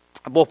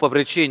 Бог по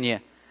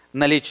причине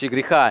наличия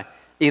греха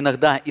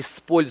иногда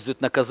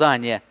использует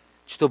наказание,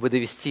 чтобы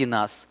довести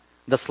нас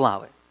до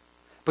славы.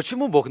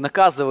 Почему Бог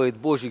наказывает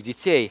Божьих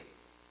детей?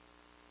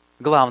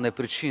 Главная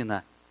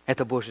причина –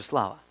 это Божья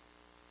слава.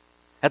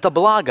 Это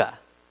благо.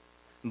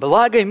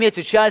 Благо иметь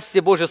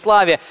участие в Божьей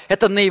славе –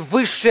 это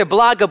наивысшее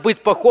благо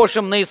быть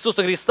похожим на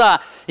Иисуса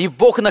Христа. И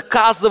Бог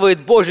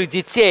наказывает Божьих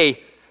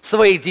детей,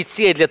 своих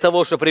детей, для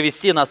того, чтобы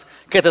привести нас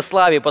к этой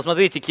славе.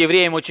 Посмотрите, к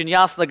евреям очень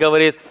ясно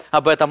говорит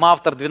об этом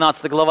автор,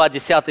 12 глава,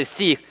 10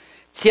 стих.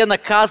 «Те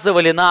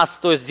наказывали нас»,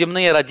 то есть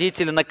земные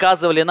родители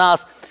наказывали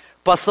нас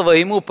по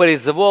своему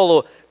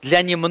произволу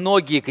для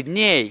немногих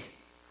дней,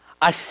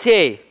 а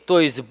сей, то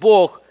есть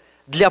Бог,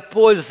 для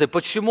пользы.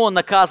 Почему Он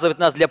наказывает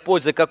нас для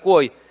пользы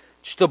какой?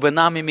 Чтобы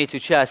нам иметь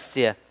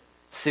участие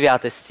в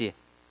святости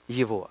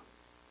Его.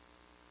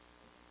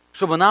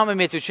 Чтобы нам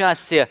иметь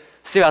участие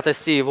в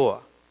святости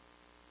Его.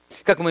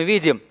 Как мы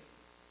видим,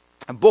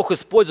 Бог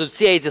использует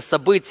все эти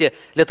события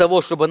для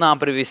того, чтобы нам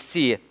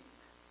привести,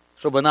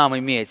 чтобы нам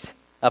иметь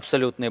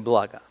абсолютное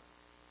благо.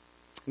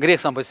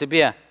 Грех сам по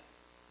себе,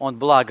 он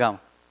благом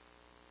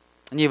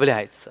не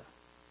является.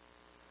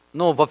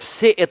 Но во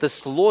всей этой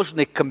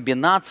сложной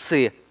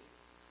комбинации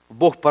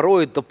Бог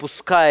порой,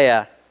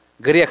 допуская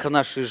грех в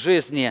нашей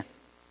жизни,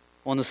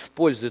 Он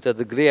использует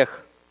этот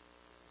грех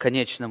к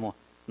конечному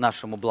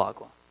нашему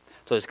благу.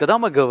 То есть, когда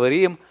мы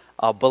говорим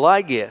о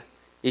благе,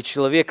 и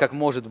человек, как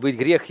может быть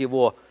грех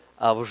его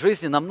в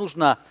жизни, нам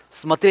нужно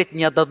смотреть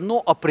не на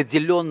одно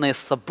определенное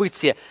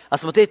событие, а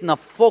смотреть на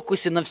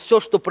фокусе, на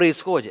все, что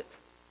происходит.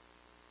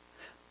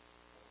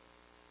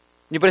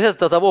 Не происходит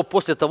того,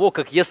 после того,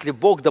 как если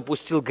Бог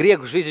допустил грех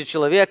в жизни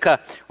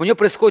человека, у него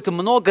происходит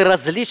много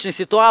различных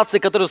ситуаций,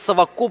 которые в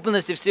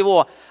совокупности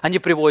всего, они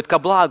приводят ко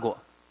благу.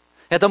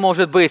 Это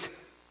может быть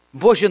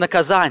Божье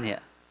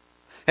наказание.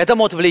 Это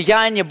может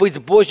влияние быть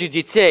Божьих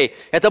детей.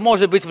 Это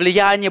может быть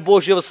влияние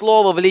Божьего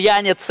Слова,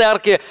 влияние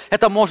церкви.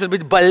 Это может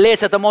быть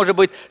болезнь, это может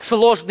быть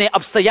сложные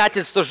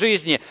обстоятельства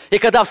жизни. И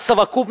когда в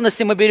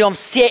совокупности мы берем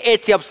все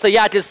эти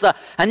обстоятельства,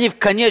 они в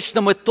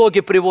конечном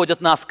итоге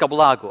приводят нас ко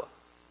благу.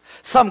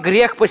 Сам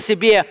грех по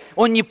себе,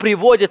 он не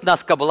приводит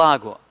нас ко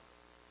благу.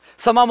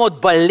 Сама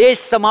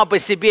болезнь сама по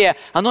себе,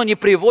 она не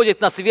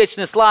приводит нас к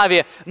вечной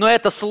славе, но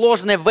это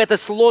сложное, в этой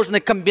сложной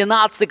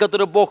комбинации,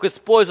 которую Бог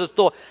использует,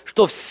 то,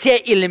 что все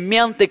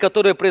элементы,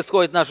 которые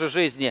происходят в нашей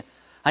жизни,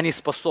 они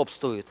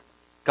способствуют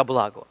ко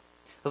благу.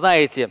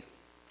 Знаете,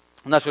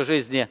 в нашей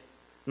жизни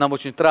нам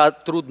очень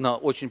трудно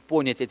очень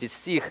понять этот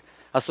стих,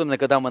 особенно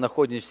когда мы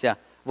находимся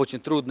в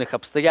очень трудных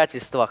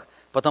обстоятельствах,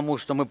 потому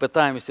что мы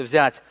пытаемся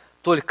взять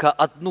только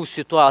одну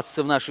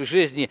ситуацию в нашей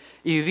жизни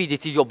и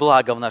увидеть ее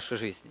благо в нашей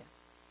жизни.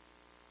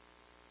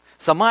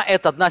 Сама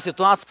эта одна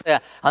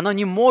ситуация, она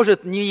не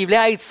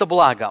является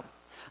благом.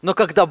 Но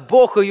когда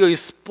Бог ее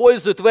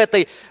использует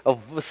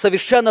в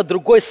совершенно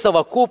другой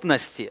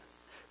совокупности,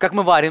 как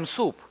мы варим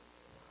суп,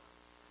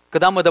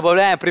 когда мы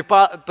добавляем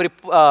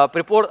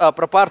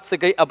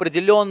пропорции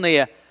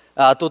определенные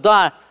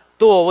туда,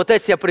 то вот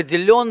эти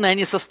определенные,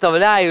 они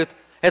составляют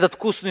этот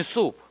вкусный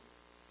суп.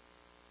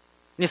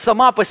 Не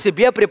сама по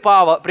себе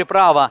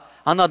приправа,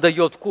 она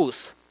дает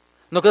вкус.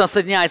 Но когда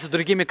соединяется с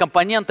другими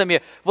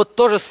компонентами, вот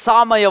то же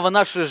самое в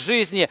нашей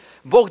жизни.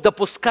 Бог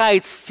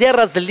допускает все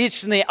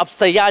различные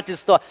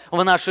обстоятельства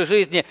в нашей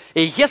жизни.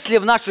 И если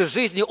в нашей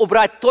жизни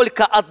убрать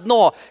только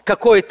одно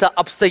какое-то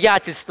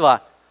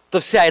обстоятельство,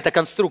 то вся эта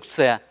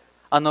конструкция,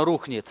 она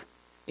рухнет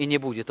и не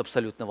будет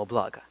абсолютного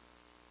блага.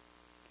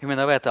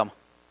 Именно в этом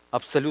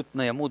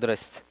абсолютная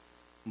мудрость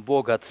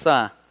Бога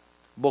Отца.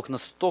 Бог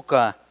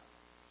настолько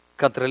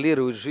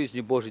контролирует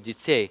жизнь Божьих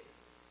детей,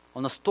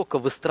 Он настолько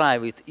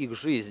выстраивает их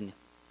жизнь,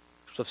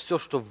 что все,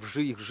 что в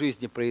их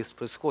жизни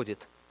происходит,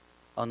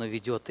 оно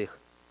ведет их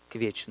к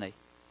вечной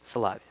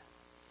славе.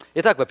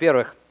 Итак,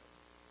 во-первых,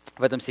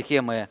 в этом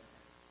стихе мы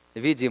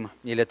видим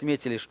или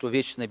отметили, что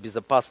вечная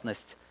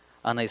безопасность,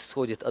 она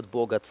исходит от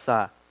Бога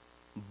Отца.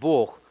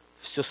 Бог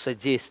все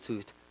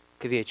содействует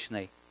к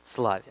вечной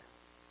славе.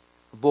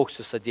 Бог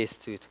все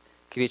содействует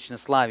к вечной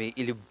славе,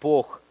 или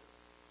Бог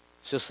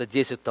все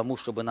содействует тому,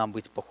 чтобы нам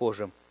быть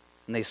похожим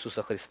на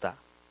Иисуса Христа.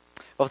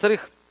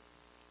 Во-вторых,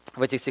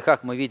 в этих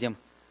стихах мы видим,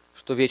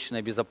 что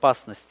вечная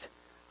безопасность,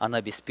 она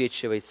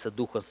обеспечивается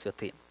Духом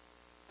Святым.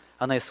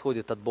 Она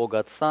исходит от Бога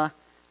Отца,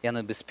 и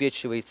она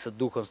обеспечивается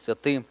Духом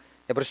Святым.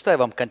 Я прочитаю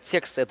вам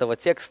контекст этого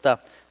текста.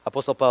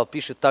 Апостол Павел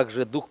пишет: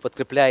 «Также Дух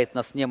подкрепляет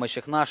нас в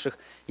немощах наших,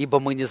 ибо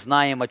мы не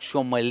знаем, о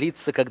чем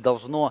молиться, как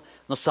должно,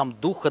 но сам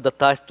Дух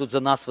ходатайствует за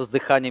нас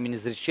воздыханиями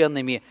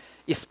неизреченными,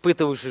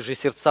 испытывающий же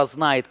сердца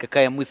знает,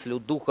 какая мысль у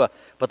Духа,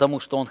 потому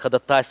что Он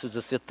ходатайствует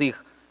за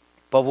святых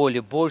по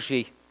воле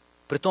Божьей.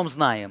 Притом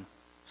знаем,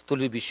 что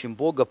любящим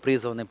Бога,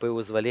 призванным по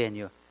Его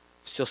изволению,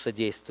 все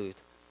содействует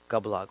ко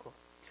благу».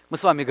 Мы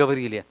с вами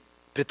говорили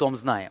 «притом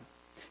знаем».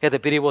 Это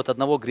перевод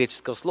одного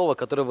греческого слова,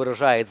 которое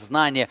выражает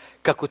знание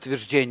как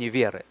утверждение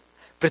веры.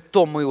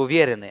 Притом мы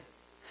уверены.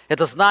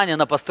 Это знание,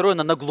 оно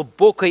построено на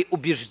глубокой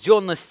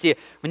убежденности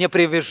в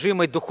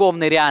непревержимой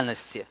духовной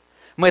реальности.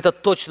 Мы это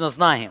точно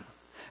знаем.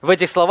 В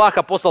этих словах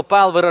апостол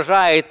Павел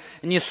выражает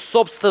не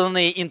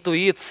собственные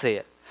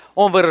интуиции.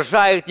 Он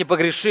выражает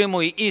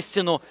непогрешимую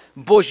истину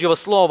Божьего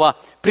Слова.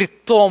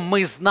 Притом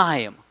мы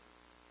знаем.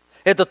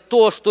 Это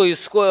то, что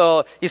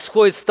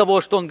исходит из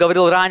того, что он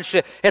говорил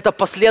раньше. Это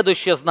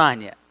последующее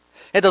знание.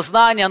 Это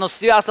знание, оно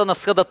связано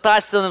с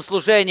ходатайственным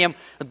служением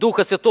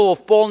Духа Святого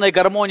в полной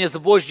гармонии с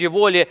Божьей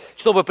волей,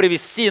 чтобы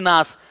привести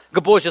нас к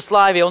Божьей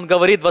славе. Он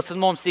говорит в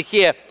 27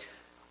 стихе,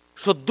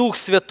 что Дух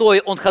Святой,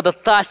 Он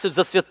ходатайствует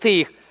за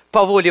святых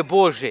по воле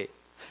Божьей.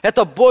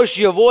 Это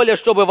Божья воля,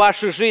 чтобы в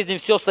вашей жизни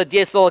все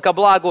содействовало ко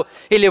благу,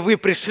 или вы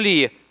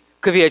пришли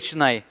к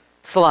вечной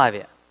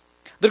славе.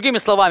 Другими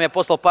словами,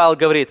 апостол Павел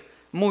говорит,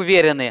 мы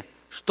уверены,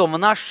 что в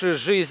нашей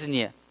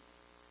жизни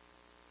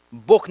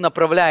Бог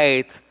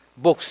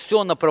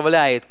все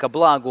направляет ко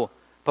благу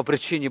по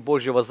причине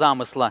Божьего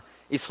замысла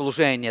и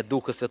служения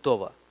Духа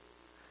Святого.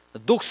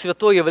 Дух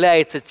Святой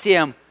является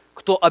тем,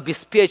 кто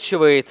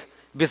обеспечивает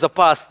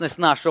безопасность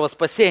нашего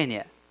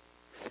спасения.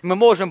 Мы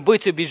можем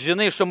быть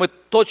убеждены, что мы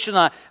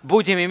точно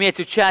будем иметь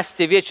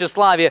участие в вечной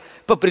славе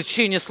по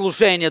причине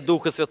служения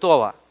Духа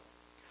Святого.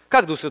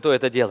 Как Дух Святой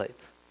это делает?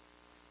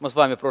 Мы с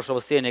вами в прошлом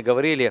воскресенье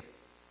говорили,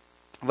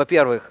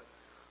 во-первых,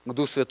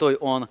 Дух Святой,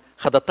 Он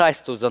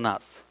ходатайствует за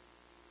нас.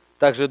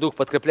 Также Дух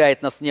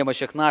подкрепляет нас в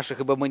немощах наших,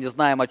 ибо мы не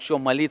знаем, о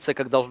чем молиться,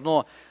 как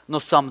должно, но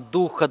сам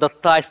Дух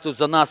ходатайствует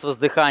за нас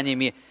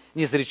воздыханиями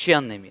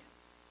неизреченными.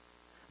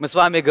 Мы с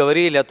вами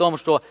говорили о том,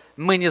 что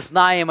мы не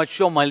знаем, о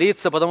чем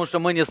молиться, потому что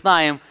мы не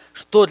знаем,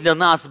 что для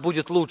нас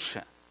будет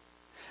лучше.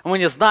 Мы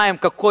не знаем,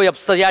 какое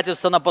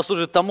обстоятельство нам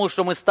послужит тому,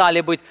 что мы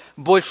стали быть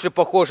больше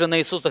похожи на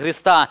Иисуса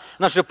Христа.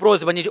 Наши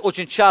просьбы, они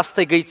очень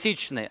часто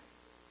эгоистичны.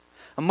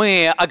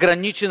 Мы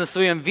ограничены в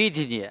своем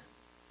видении.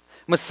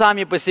 Мы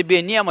сами по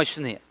себе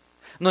немощны.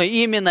 Но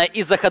именно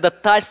из-за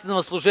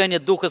ходатайственного служения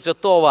Духа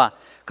Святого,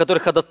 который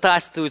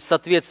ходатайствует в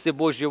соответствии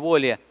Божьей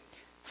воле,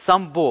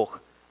 сам Бог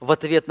в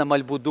ответ на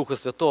мольбу Духа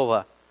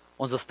Святого,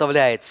 Он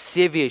заставляет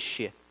все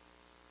вещи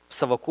в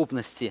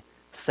совокупности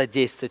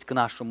содействовать к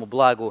нашему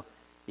благу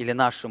или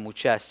нашему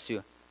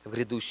участию в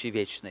грядущей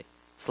вечной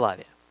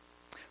славе.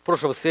 В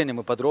прошлое воскресенье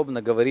мы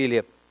подробно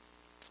говорили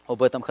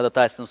об этом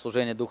ходатайственном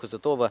служении Духа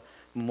Святого.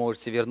 Вы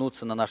можете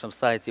вернуться на нашем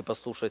сайте и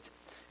послушать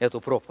эту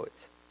проповедь.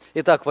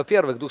 Итак,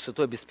 во-первых, Дух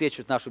Святой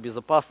обеспечивает нашу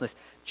безопасность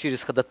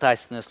через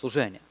ходатайственное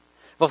служение.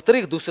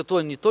 Во-вторых, Дух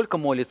Святой не только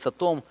молится о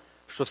том,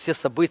 что все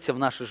события в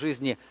нашей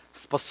жизни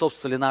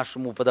способствовали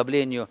нашему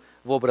уподоблению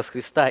в образ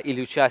Христа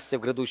или участию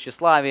в грядущей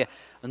славе,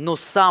 но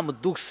сам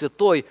Дух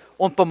Святой,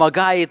 Он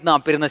помогает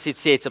нам переносить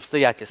все эти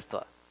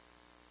обстоятельства.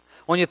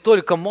 Он не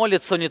только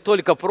молится, Он не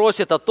только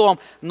просит о том,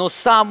 но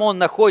сам Он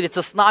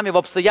находится с нами в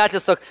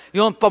обстоятельствах, и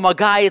Он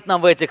помогает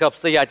нам в этих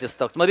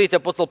обстоятельствах. Смотрите,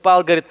 апостол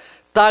Павел говорит,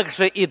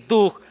 также и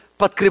Дух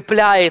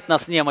подкрепляет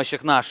нас в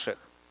немощах наших.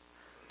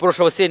 В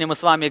прошлое воскресенье мы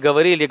с вами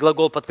говорили,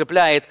 глагол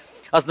 «подкрепляет»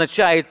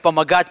 означает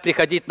помогать,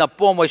 приходить на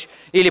помощь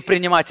или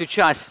принимать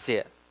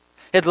участие.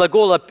 Этот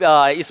глагол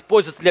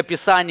используется для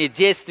описания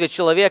действия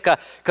человека,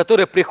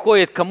 который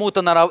приходит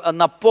кому-то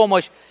на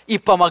помощь и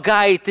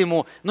помогает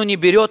ему, но не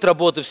берет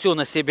работу всю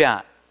на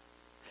себя.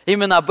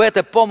 Именно об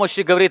этой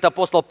помощи говорит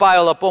апостол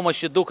Павел, о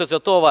помощи Духа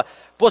Святого.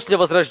 После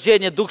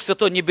возрождения Дух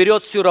Святой не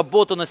берет всю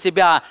работу на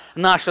себя,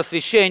 наше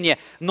освящение,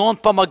 но Он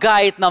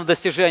помогает нам в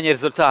достижении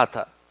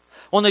результата.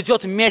 Он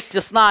идет вместе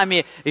с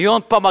нами, и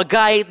Он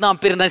помогает нам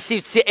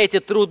переносить все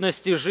эти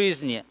трудности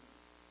жизни.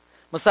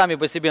 Мы сами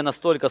по себе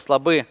настолько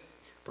слабы.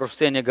 В прошлом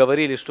воскресенье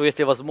говорили, что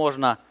если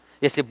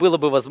было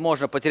бы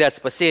возможно потерять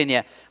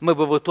спасение, мы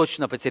бы его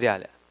точно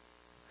потеряли.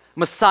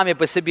 Мы сами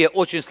по себе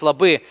очень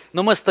слабы,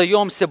 но мы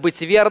остаемся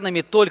быть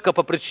верными только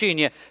по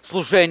причине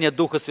служения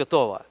Духа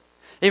Святого.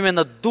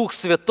 Именно Дух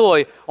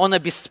Святой, Он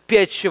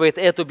обеспечивает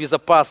эту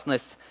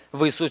безопасность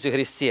в Иисусе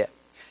Христе.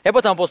 И об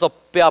этом апостол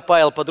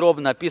Павел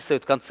подробно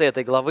описывает в конце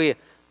этой главы.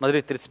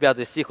 Смотрите,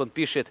 35 стих, он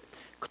пишет: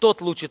 «Кто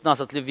отлучит нас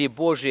от любви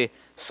Божией?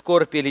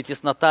 Скорбь или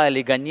теснота,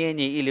 или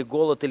гонение, или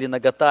голод, или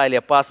нагота, или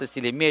опасность,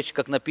 или меч,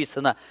 как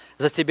написано,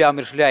 за тебя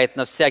умерщвляет,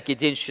 на всякий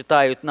день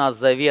считают нас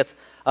за овец,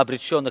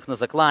 обреченных на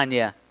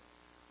заклание,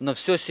 но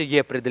все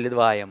сие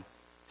преодолеваем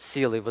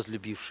силой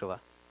возлюбившего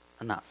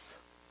нас».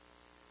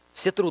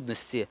 Все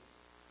трудности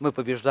мы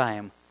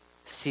побеждаем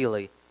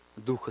силой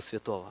Духа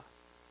Святого.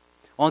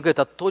 Он говорит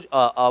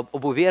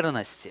об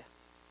уверенности.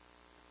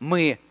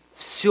 Мы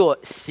все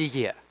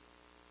сие.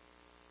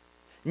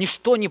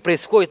 Ничто не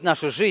происходит в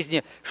нашей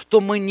жизни,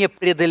 что мы не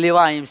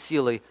преодолеваем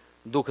силой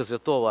Духа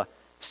Святого.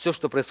 Все,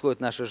 что происходит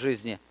в нашей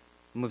жизни,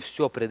 мы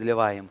все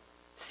преодолеваем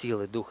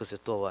силой Духа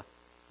Святого.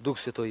 Дух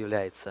Святой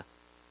является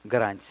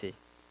гарантией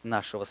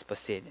нашего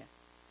спасения.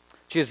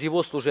 Через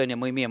Его служение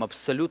мы имеем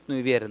абсолютную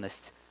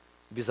уверенность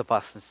в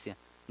безопасности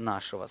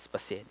нашего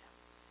спасения.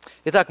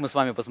 Итак, мы с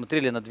вами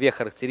посмотрели на две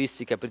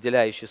характеристики,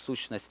 определяющие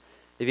сущность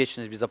и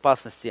вечность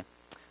безопасности.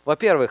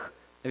 Во-первых,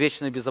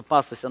 вечная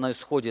безопасность, она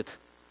исходит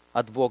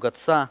от Бога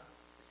Отца.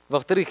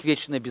 Во-вторых,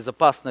 вечная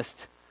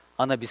безопасность,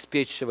 она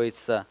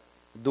обеспечивается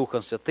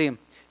Духом Святым.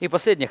 И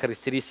последняя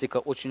характеристика,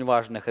 очень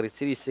важная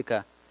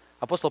характеристика.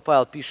 Апостол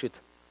Павел пишет,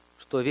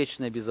 что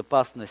вечная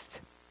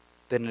безопасность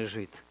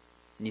принадлежит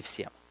не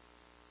всем.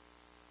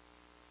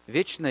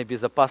 Вечная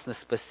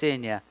безопасность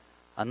спасения,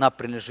 она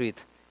принадлежит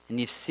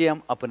не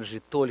всем, а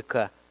принадлежит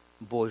только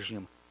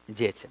Божьим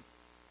детям.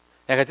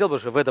 Я хотел бы,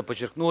 чтобы вы это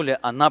подчеркнули,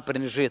 она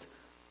принадлежит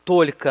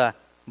только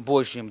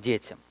Божьим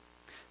детям.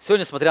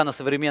 Сегодня, смотря на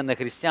современное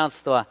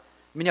христианство,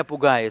 меня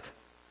пугает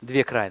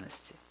две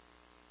крайности.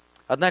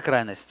 Одна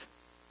крайность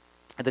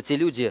 – это те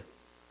люди,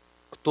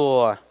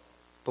 кто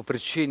по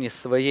причине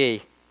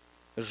своей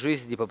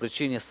жизни, по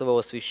причине своего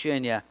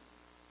освящения,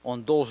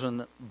 он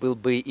должен был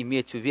бы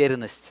иметь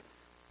уверенность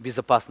в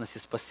безопасности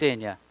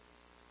спасения,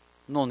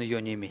 но он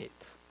ее не имеет.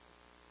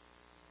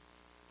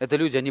 Это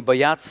люди, они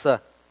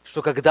боятся,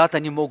 что когда-то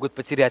они могут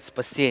потерять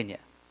спасение.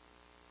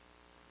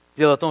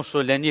 Дело в том,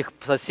 что для них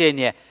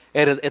спасение –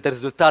 это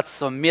результат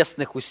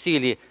совместных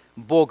усилий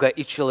Бога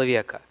и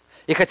человека.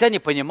 И хотя они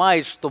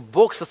понимают, что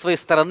Бог со своей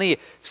стороны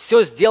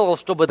все сделал,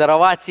 чтобы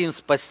даровать им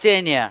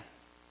спасение,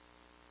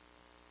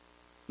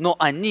 но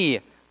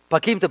они по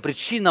каким-то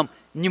причинам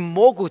не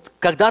могут,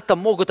 когда-то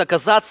могут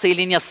оказаться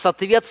или не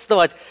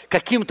соответствовать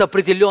каким-то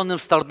определенным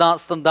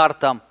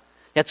стандартам.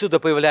 И отсюда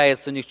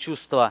появляется у них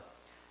чувство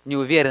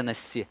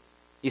неуверенности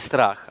и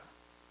страха.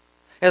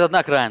 Это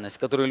одна крайность, в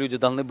которой люди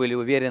должны были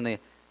уверены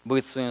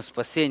быть в своем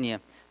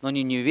спасении, но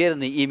они не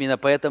уверены, и именно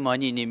поэтому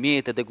они не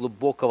имеют этого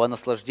глубокого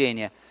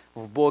наслаждения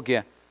в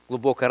Боге,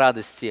 глубокой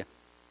радости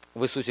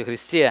в Иисусе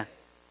Христе.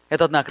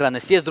 Это одна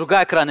крайность. Есть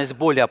другая крайность,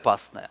 более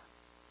опасная,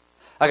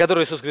 о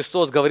которой Иисус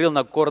Христос говорил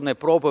на Нагорной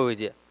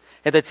проповеди.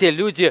 Это те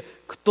люди,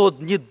 кто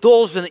не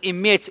должен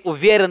иметь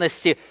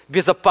уверенности в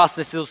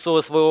безопасности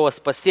своего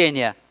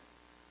спасения,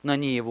 но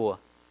они его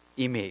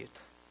имеют.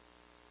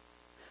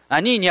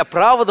 Они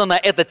неоправданно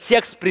этот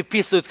текст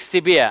приписывают к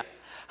себе.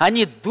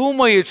 Они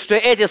думают, что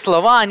эти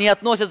слова, они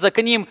относятся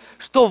к ним,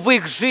 что в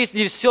их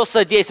жизни все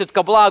содействует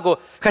ко благу,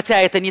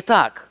 хотя это не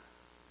так.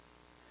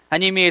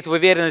 Они имеют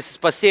уверенность в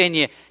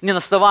спасении не на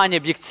основании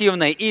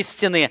объективной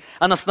истины,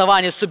 а на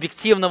основании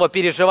субъективного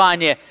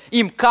переживания.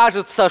 Им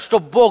кажется, что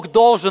Бог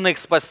должен их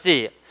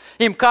спасти.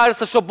 Им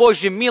кажется, что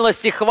Божьей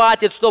милости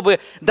хватит, чтобы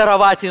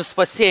даровать им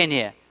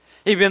спасение.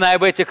 Именно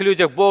об этих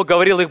людях Бог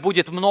говорил, их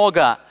будет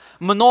много.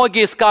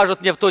 Многие скажут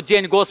мне в тот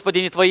день: Господи,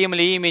 не Твоим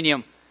ли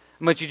именем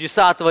мы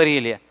чудеса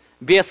творили,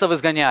 бесов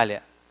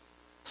изгоняли,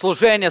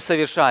 служения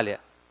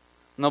совершали.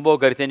 Но Бог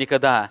говорит: я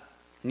никогда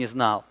не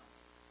знал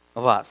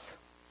вас.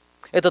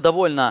 Это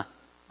довольно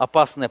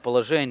опасное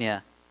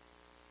положение,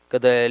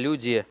 когда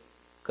люди,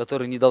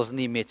 которые не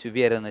должны иметь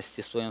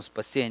уверенности в своем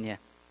спасении,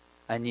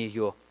 они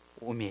ее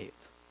умеют.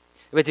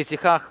 В этих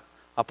стихах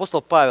апостол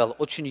Павел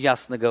очень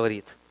ясно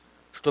говорит,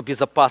 что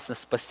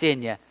безопасность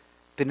спасения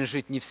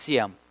принадлежит не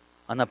всем,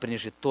 она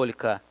принадлежит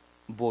только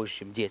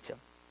Божьим детям.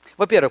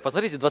 Во-первых,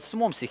 посмотрите, в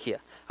 27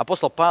 стихе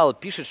апостол Павел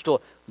пишет,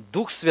 что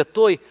Дух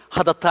Святой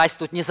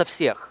ходатайствует не за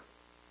всех.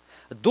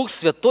 Дух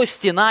Святой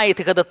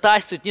стенает и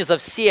ходатайствует не за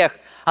всех,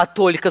 а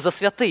только за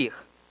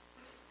святых.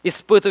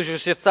 Испытывающий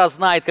сердца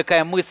знает,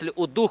 какая мысль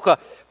у Духа,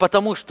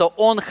 потому что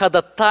Он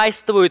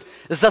ходатайствует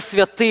за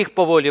святых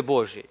по воле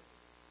Божьей.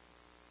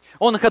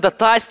 Он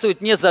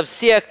ходатайствует не за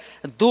всех,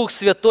 Дух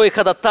Святой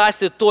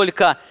ходатайствует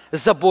только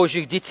за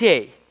Божьих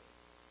детей.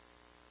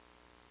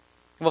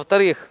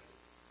 Во-вторых,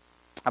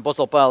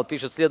 апостол Павел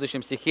пишет в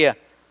следующем стихе,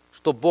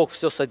 что Бог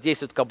все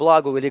содействует ко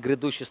благу или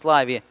грядущей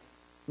славе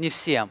не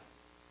всем,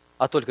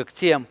 а только к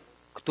тем,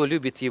 кто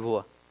любит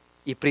Его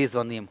и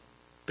призван им.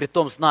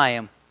 Притом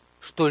знаем,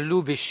 что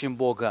любящим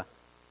Бога,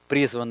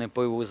 призванным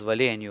по Его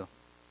изволению,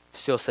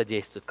 все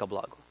содействует ко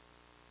благу.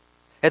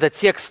 Этот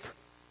текст,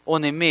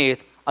 он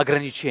имеет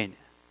ограничения.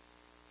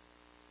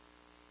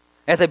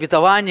 Это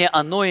обетование,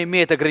 оно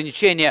имеет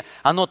ограничения,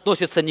 оно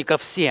относится не ко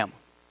всем.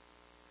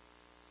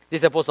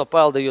 Здесь апостол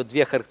Павел дает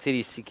две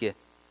характеристики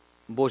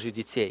Божьих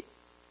детей.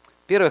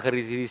 Первая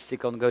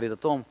характеристика, он говорит о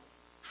том,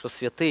 что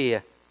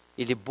святые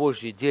или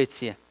Божьи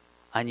дети,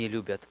 они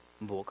любят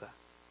Бога.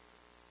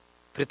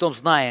 Притом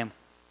знаем,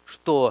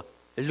 что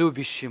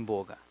любящим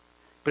Бога.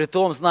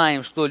 Притом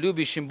знаем, что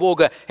любящим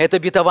Бога это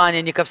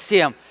обетование не ко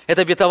всем.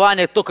 Это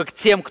обетование только к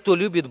тем, кто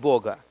любит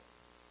Бога.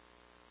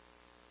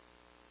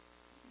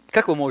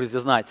 Как вы можете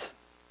знать,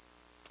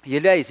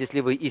 являетесь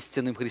ли вы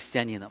истинным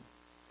христианином?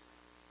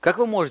 Как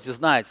вы можете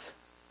знать,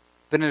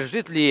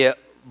 принадлежит ли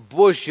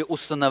Божье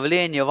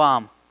установление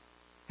вам?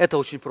 Это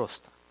очень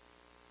просто.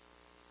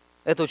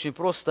 Это очень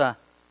просто.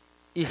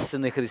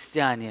 Истинные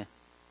христиане,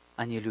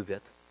 они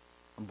любят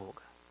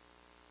Бога.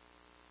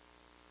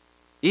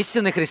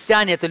 Истинные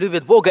христиане, это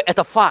любят Бога,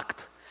 это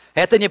факт.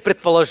 Это не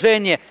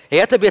предположение, и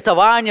это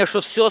обетование,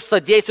 что все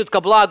содействует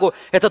ко благу,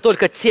 это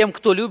только тем,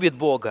 кто любит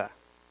Бога.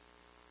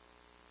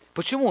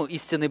 Почему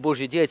истинные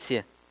Божьи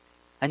дети,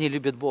 они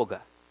любят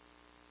Бога?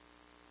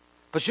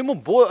 Почему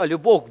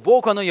любовь к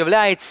Богу, она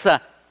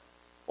является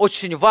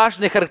очень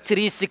важной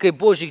характеристикой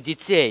Божьих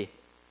детей?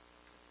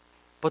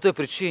 По той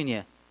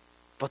причине,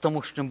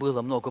 потому что им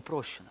было много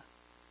прощено.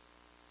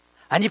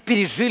 Они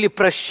пережили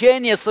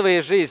прощение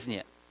своей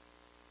жизни.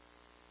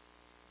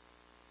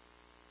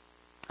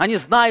 Они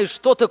знают,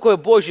 что такое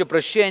Божье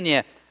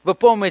прощение. Вы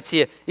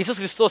помните, Иисус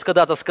Христос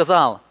когда-то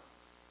сказал,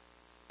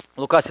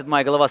 Лука 7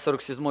 глава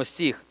 47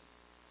 стих,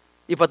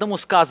 «И потому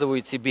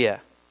сказываю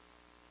тебе»,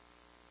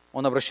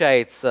 он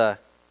обращается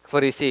к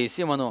фарисею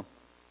Симону,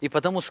 «И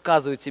потому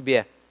сказываю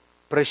тебе,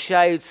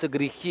 прощаются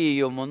грехи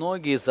ее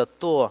многие за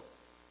то,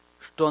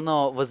 что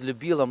она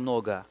возлюбила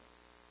много,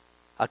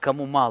 а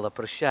кому мало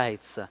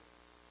прощается,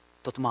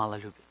 тот мало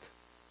любит».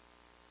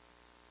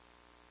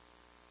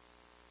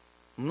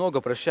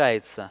 Много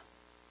прощается,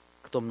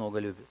 кто много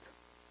любит.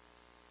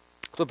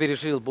 Кто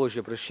пережил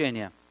Божье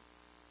прощение,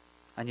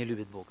 они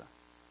любят Бога.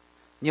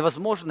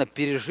 Невозможно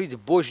пережить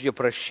Божье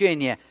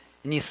прощение,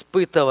 не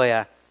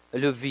испытывая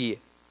любви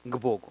к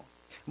Богу.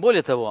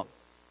 Более того,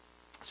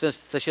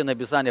 Священное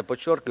Писание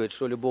подчеркивает,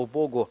 что любовь к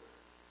Богу,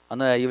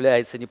 она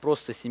является не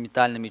просто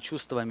сентиментальными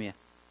чувствами,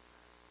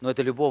 но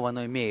эта любовь,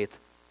 она имеет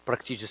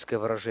практическое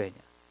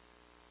выражение.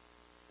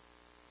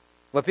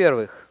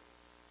 Во-первых,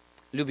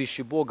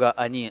 любящие Бога,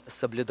 они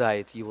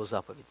соблюдают Его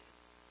заповеди.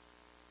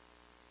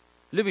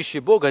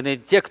 Любящие Бога, они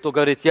те, кто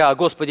говорит: «Я,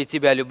 Господи,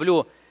 Тебя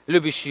люблю».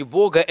 Любящие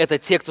Бога – это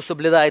те, кто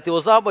соблюдает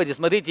Его заповеди.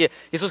 Смотрите,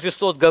 Иисус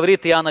Христос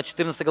говорит, Иоанна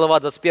 14 глава,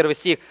 21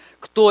 стих,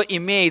 «Кто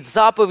имеет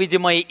заповеди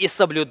Мои и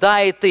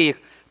соблюдает их,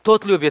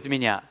 тот любит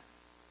Меня.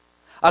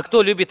 А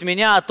кто любит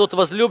Меня, тот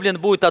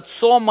возлюблен будет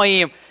Отцом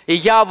Моим, и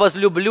Я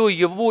возлюблю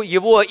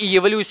его и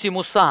явлюсь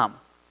Ему сам».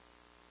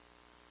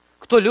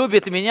 Кто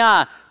любит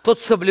Меня,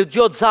 тот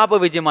соблюдет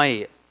заповеди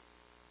Мои.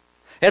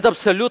 Это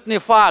абсолютный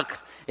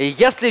факт. И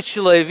если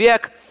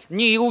человек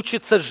не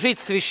учится жить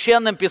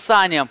священным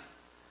Писанием,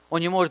 он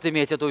не может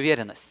иметь эту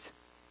уверенность.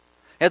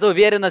 Эта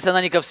уверенность,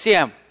 она не ко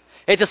всем.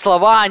 Эти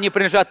слова, они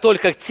принадлежат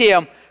только к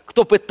тем,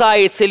 кто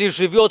пытается или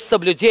живет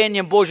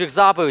соблюдением Божьих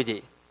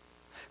заповедей.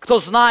 Кто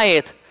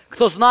знает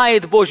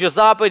Божьи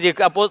заповеди,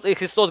 и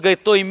Христос говорит,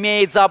 кто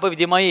имеет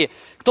заповеди Мои,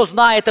 кто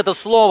знает это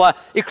Слово,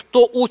 и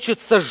кто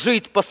учится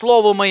жить по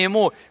Слову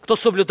Моему, кто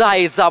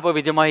соблюдает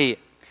заповеди Мои.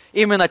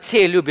 именно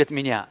те любят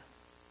меня.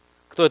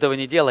 Кто этого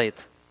не делает,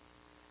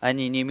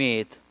 они не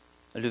имеют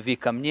любви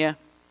ко мне,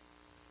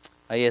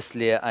 а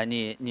если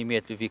они не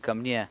имеют любви ко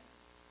мне,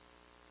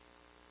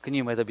 к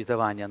ним это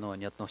обетование, оно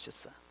не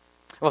относится.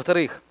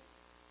 Во-вторых,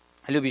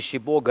 любящие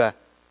Бога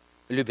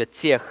любят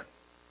тех,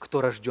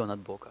 кто рожден от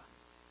Бога.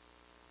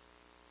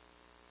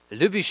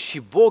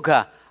 Любящие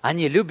Бога,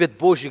 они любят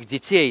Божьих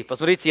детей.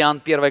 Посмотрите,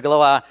 Иоанн 1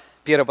 глава,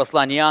 1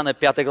 послание Иоанна,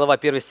 5 глава,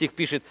 1 стих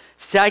пишет: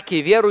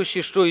 «Всякий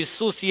верующий, что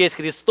Иисус есть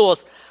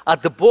Христос,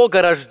 от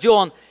Бога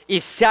рожден, и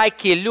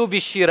всякий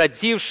любящий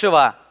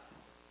родившего».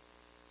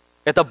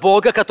 Это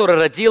Бога, который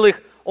родил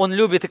их, Он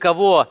любит и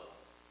кого?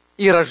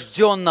 И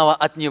рожденного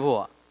от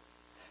Него.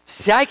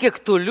 Всякий,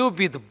 кто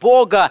любит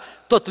Бога,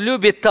 тот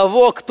любит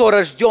того, кто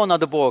рожден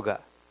от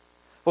Бога.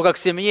 Вот как в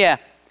семье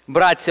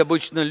братья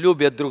обычно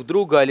любят друг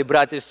друга, или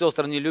братья и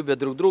сестры не любят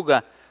друг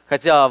друга,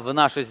 хотя в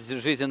нашей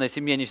жизненной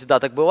семье не всегда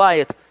так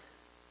бывает.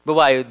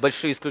 Бывают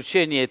большие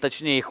исключения,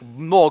 точнее их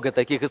много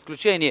таких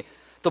исключений,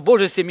 то в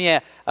Божьей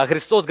семье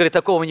Христос говорит,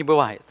 такого не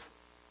бывает.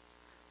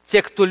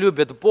 Те, кто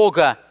любят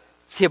Бога,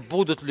 те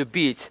будут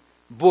любить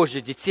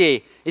Божьих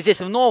детей. И здесь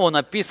вновь он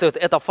описывает,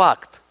 это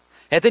факт.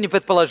 Это не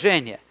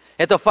предположение,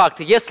 это факт.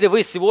 Если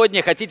вы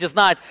сегодня хотите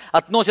знать,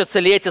 относятся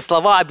ли эти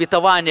слова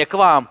обетования к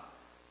вам,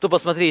 то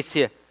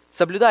посмотрите,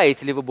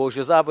 соблюдаете ли вы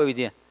Божьи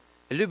заповеди,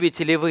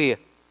 любите ли вы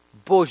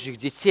Божьих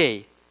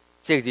детей,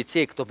 тех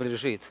детей, кто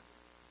принадлежит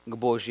к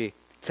Божьей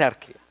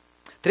церкви.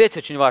 Третья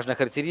очень важная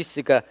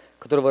характеристика,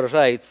 которая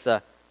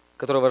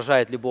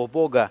выражает любовь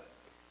Бога.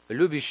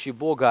 Любящие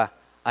Бога,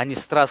 они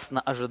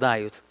страстно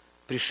ожидают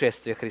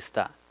пришествия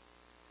Христа.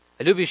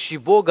 Любящие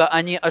Бога,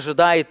 они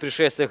ожидают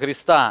пришествия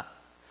Христа.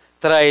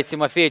 2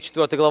 Тимофея,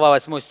 4 глава,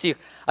 8 стих.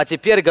 «А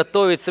теперь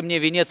готовится мне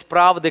венец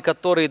правды,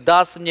 который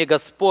даст мне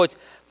Господь,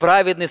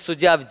 праведный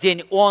судья, в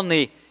день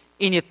онный,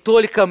 и не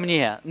только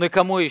мне, но и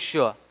кому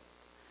еще,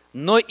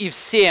 но и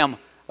всем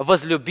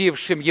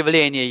возлюбившим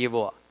явление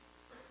Его».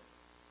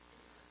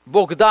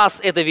 Бог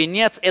даст это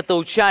венец, это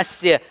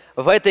участие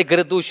в этой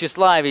грядущей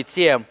славе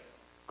тем,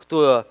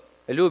 кто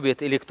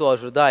любит или кто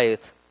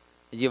ожидает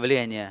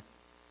явления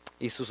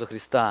Иисуса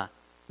Христа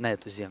на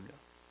эту землю.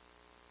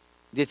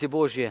 Дети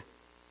Божьи,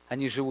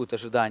 они живут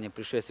ожиданием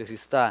пришествия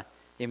Христа.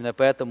 Именно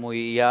поэтому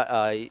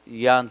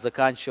Иоанн,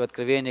 заканчивая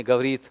откровение,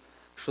 говорит,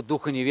 что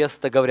Дух и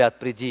невеста говорят,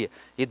 приди.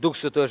 И Дух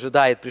Святой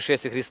ожидает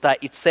пришествия Христа,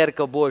 и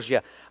Церковь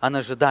Божья, она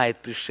ожидает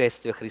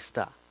пришествия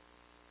Христа.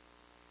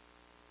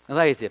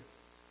 Знаете,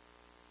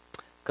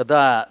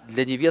 когда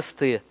для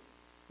невесты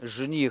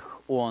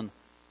жених, он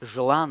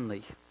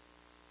желанный,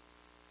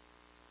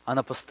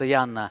 она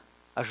постоянно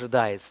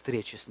ожидает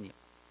встречи с ним.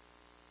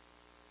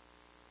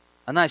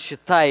 Она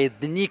считает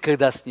дни,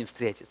 когда с ним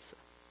встретится.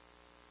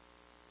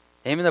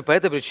 И именно по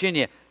этой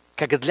причине,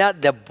 как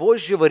для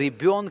Божьего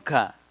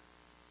ребенка,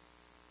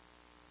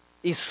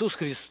 Иисус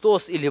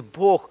Христос или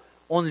Бог,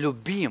 Он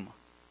любим.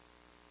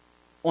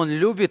 Он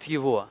любит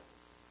Его.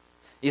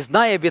 И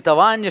зная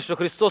обетование, что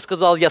Христос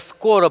сказал, «Я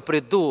скоро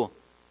приду»,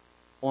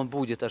 Он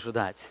будет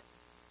ожидать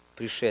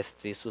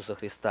пришествия Иисуса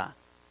Христа.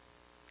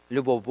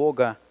 Любовь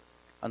Бога,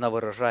 она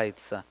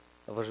выражается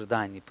в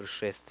ожидании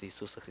пришествия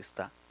Иисуса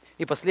Христа.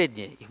 И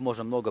последнее, их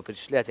можно много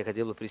перечислять, я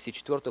хотел бы привести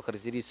четвертую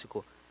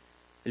характеристику.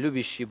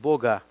 Любящие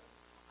Бога,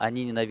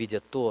 они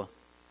ненавидят то,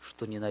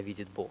 что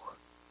ненавидит Бог.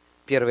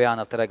 1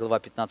 Иоанна 2 глава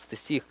 15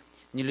 стих.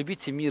 «Не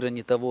любите мира,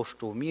 не того,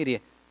 что в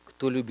мире.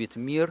 Кто любит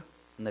мир,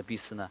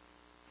 написано,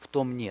 в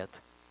том нет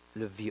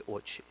любви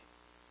отчей».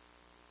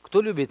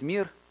 Кто любит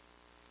мир,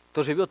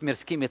 кто живет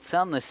мирскими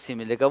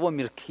ценностями, для кого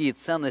мирские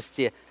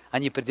ценности,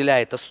 они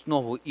определяют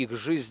основу их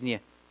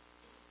жизни.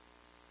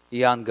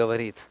 Иоанн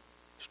говорит,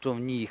 что в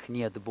них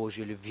нет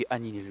Божьей любви,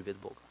 они не любят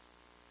Бога.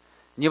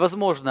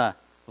 Невозможно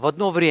в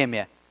одно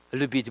время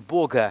любить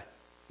Бога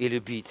и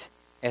любить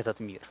этот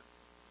мир.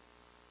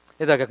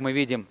 Итак, как мы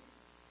видим,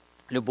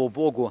 любовь к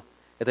Богу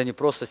 – это не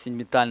просто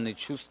сентиментальные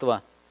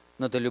чувства,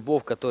 но это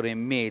любовь, которая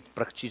имеет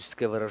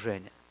практическое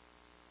выражение.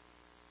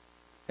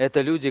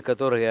 Это люди,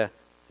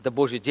 это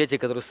Божьи дети,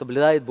 которые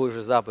соблюдают Божьи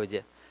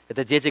заповеди.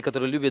 Это дети,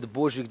 которые любят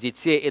Божьих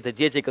детей. Это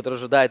дети, которые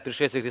ожидают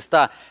пришествия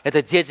Христа.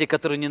 Это дети,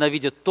 которые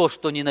ненавидят то,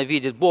 что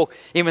ненавидит Бог.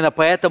 Именно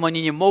поэтому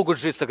они не могут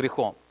жить со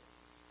грехом.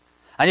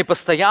 Они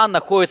постоянно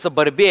находятся в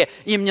борьбе.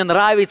 Им не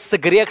нравится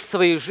грех в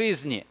своей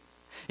жизни.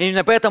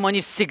 Именно поэтому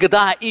они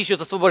всегда ищут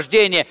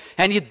освобождение.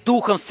 И они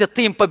Духом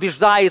Святым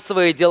побеждают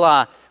свои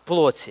дела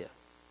плоти.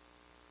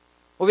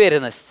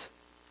 Уверенность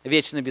в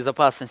вечной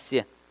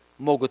безопасности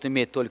могут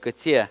иметь только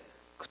те,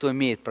 кто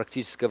имеет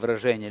практическое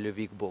выражение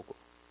любви к Богу.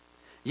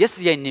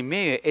 Если я не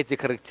имею этих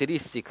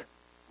характеристик,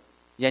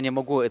 я не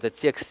могу этот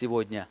текст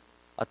сегодня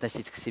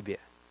относить к себе.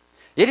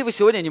 Если вы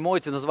сегодня не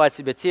можете назвать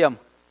себя тем,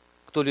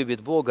 кто любит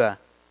Бога,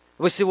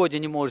 вы сегодня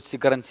не можете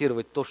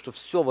гарантировать то, что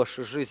все в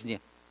вашей жизни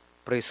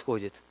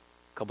происходит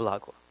ко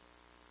благу.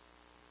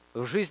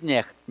 В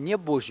жизнях не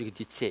Божьих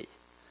детей,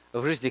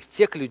 в жизнях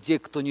тех людей,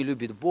 кто не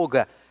любит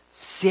Бога,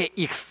 все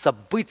их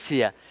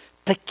события,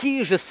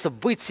 такие же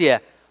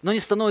события, но они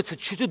становятся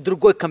чуть-чуть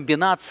другой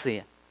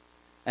комбинацией.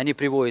 Они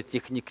приводят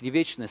их не к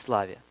вечной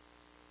славе,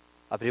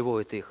 а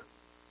приводит их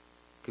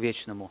к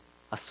вечному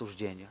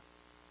осуждению,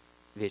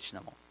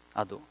 вечному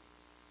аду.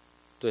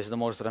 То есть это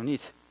можно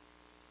сравнить,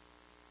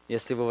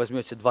 если вы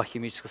возьмете два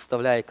химических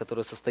составляющих,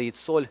 которые состоит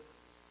соль,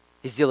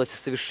 и сделаете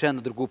совершенно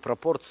другую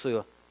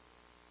пропорцию,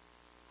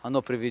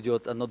 оно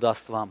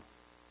даст вам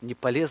не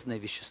полезное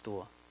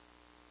вещество,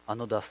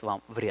 оно даст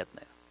вам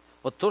вредное.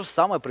 Вот то же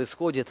самое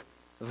происходит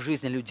в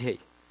жизни людей.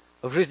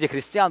 В жизни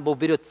христиан Бог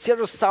берет те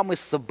же самые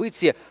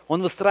события,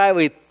 Он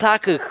выстраивает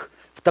так их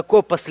в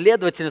такой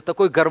последовательности, в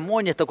такой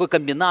гармонии, в такой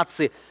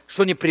комбинации,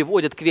 что они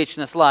приводят к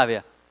вечной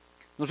славе.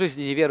 Но в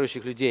жизни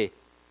неверующих людей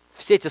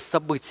все эти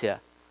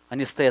события,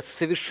 они стоят в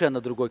совершенно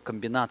другой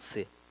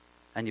комбинации,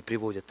 они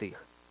приводят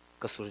их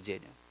к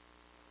осуждению.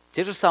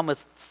 Те же самые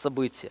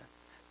события,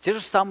 те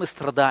же самые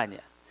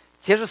страдания,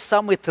 те же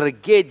самые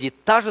трагедии,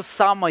 та же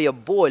самая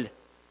боль,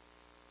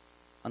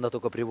 она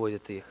только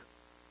приводит их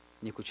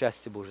не к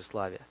участию в Божьей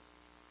славе,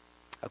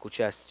 а к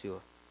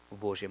участию в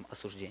Божьем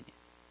осуждении.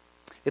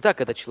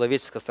 Итак, это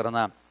человеческая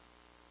сторона.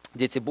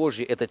 Дети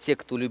Божьи – это те,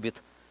 кто любит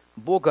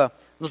Бога.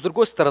 Но с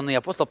другой стороны,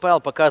 апостол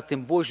Павел показывает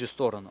им Божью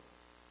сторону,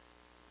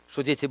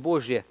 что дети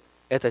Божьи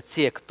 – это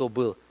те, кто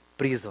был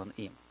призван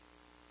им.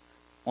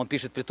 Он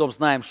пишет: «Притом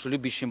знаем, что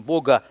любящим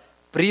Бога,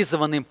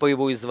 призванным по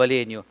Его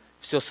изволению,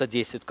 все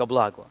содействует ко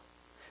благу».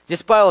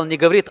 Здесь Павел не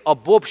говорит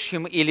об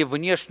общем или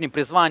внешнем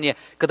призвании,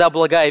 когда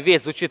благая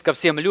весть звучит ко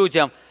всем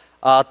людям,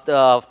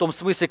 в том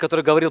смысле,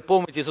 который говорил,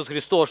 помните, Иисус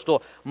Христос,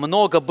 что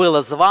много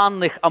было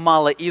званых, а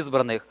мало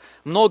избранных,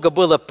 много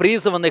было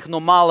призванных,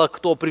 но мало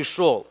кто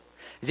пришел.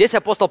 Здесь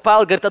апостол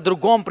Павел говорит о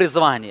другом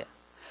призвании.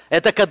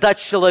 Это когда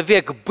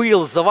человек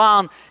был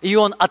зван, и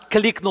он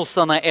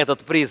откликнулся на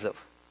этот призыв.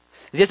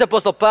 Здесь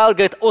апостол Павел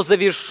говорит о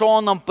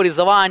завершенном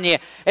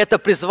призвании. Это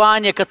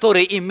призвание,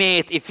 которое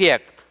имеет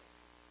эффект.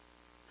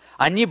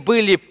 Они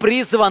были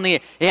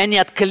призваны, и они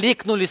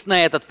откликнулись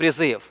на этот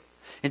призыв.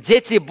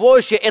 Дети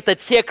Божьи – это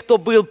те, кто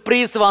был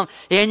призван,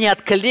 и они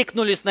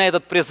откликнулись на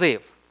этот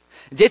призыв.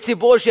 Дети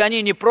Божьи,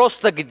 они не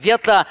просто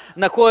где-то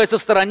находятся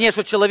в стороне,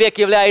 что человек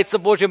является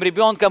Божьим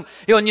ребенком,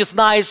 и он не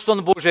знает, что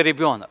он Божий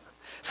ребенок.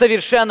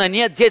 Совершенно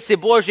нет. Дети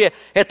Божьи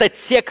 – это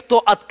те, кто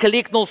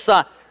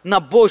откликнулся на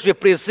Божий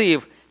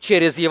призыв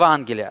через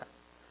Евангелие.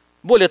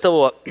 Более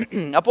того,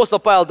 апостол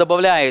Павел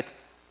добавляет,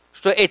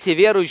 что эти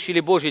верующие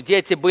или Божьи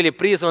дети были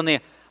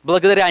призваны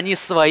благодаря не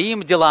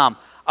своим делам,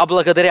 а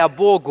благодаря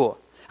Богу.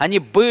 Они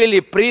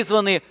были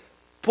призваны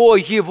по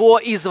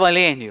Его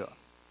изволению.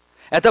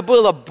 Это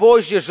было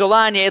Божье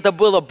желание, это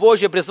было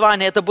Божье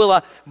призвание, это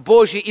было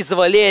Божье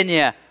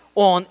изволение.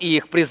 Он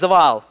их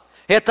призвал.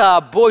 Это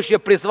Божье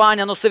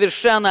призвание, оно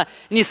совершенно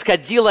не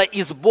сходило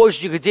из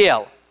Божьих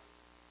дел.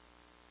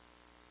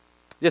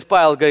 Здесь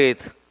Павел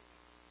говорит,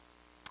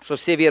 что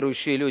все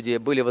верующие люди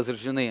были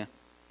возрождены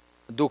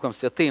Духом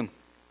Святым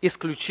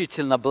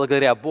исключительно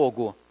благодаря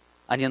Богу,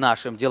 а не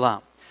нашим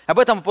делам. Об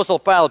этом апостол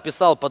Павел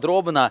писал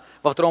подробно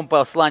во втором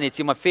послании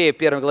Тимофея,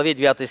 1 главе,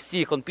 9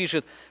 стих. Он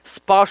пишет: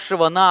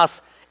 «Спасшего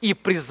нас и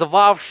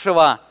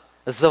призвавшего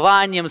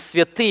званием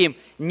святым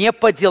не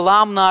по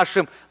делам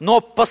нашим, но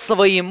по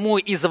своему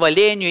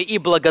изволению и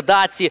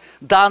благодати,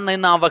 данной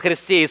нам во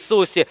Христе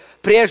Иисусе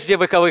прежде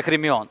вековых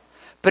времен».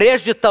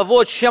 Прежде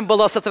того, чем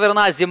была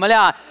сотворена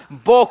земля,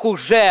 Бог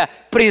уже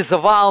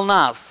призвал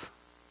нас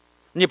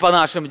не по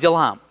нашим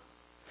делам.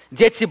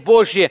 Дети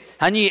Божьи,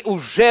 они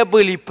уже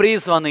были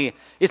призваны.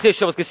 И в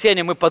следующее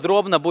воскресенье мы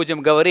подробно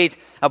будем говорить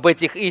об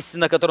этих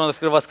истинах, которые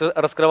Он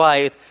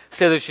раскрывает в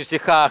следующих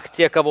стихах.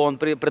 Те, кого Он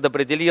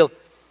предопределил,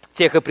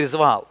 тех и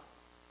призвал.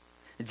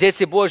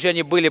 Дети Божьи,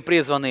 они были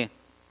призваны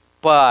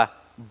по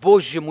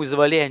Божьему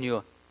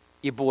изволению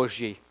и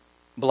Божьей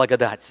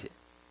благодати.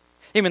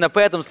 Именно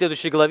поэтому в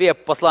следующей главе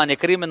послания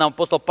к Римлянам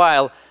апостол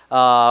Павел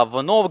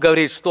вновь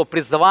говорит, что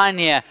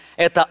призвание –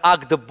 это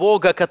акт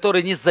Бога,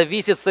 который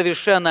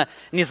совершенно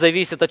не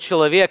зависит от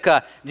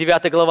человека.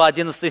 9 глава,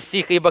 11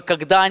 стих. «Ибо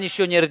когда они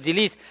еще не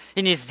родились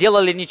и не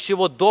сделали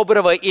ничего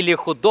доброго или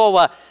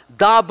худого,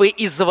 дабы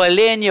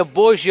изволение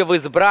Божье в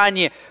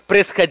избрании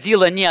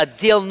происходило не от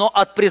дел, но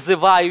от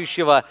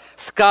призывающего,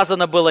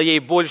 сказано было ей,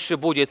 больше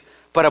будет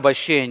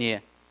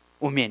порабощение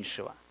у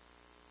меньшего».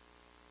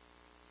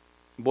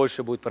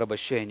 Больше будет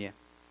порабощение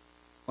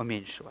у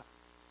меньшего.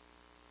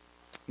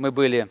 Мы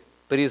были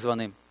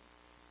призваны,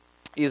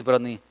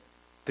 избраны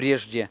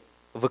прежде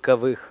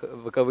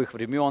вековых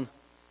времен,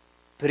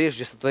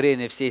 прежде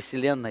сотворения всей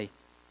вселенной,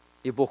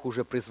 и Бог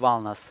уже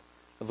призвал нас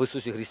в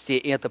Иисусе Христе,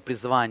 и это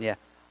призвание,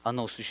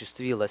 оно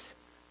осуществилось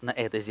на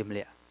этой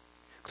земле.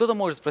 Кто-то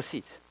может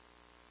спросить,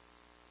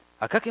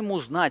 а как ему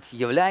узнать,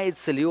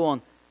 является ли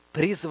он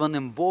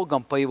призванным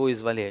Богом по Его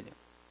изволению?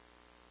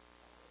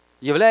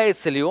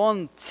 Является ли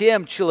он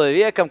тем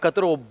человеком,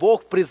 которого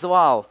Бог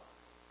призвал?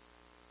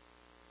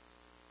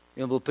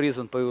 И он был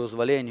призван по Его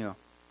изволению.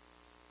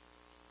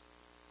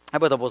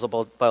 Об этом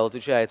апостол Павел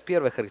отвечает.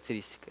 Первая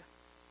характеристика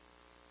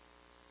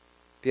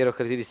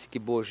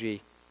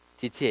Божьей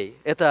детей.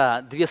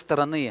 Это две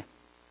стороны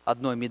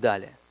одной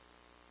медали.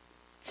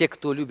 Те,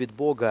 кто любит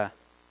Бога,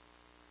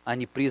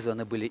 они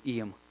призваны были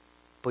им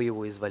по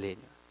Его изволению.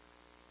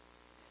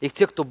 И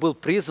те, кто был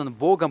призван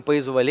Богом по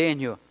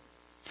изволению,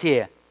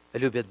 те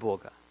любят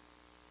Бога.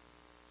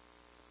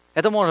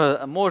 Это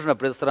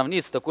можно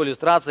сравнить с такой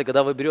иллюстрацией,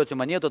 когда вы берете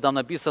монету, там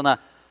написано,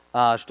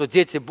 что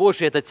дети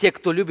Божьи – это те,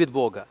 кто любит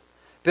Бога.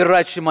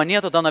 Переворачиваете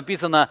монету, там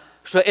написано,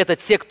 что это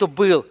те, кто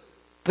был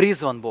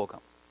призван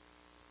Богом.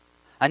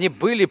 Они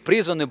были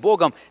призваны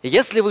Богом. И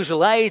если вы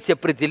желаете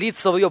определить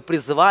свое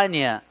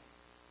призвание,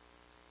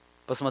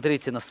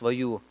 посмотрите на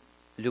свою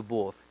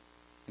любовь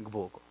к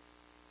Богу.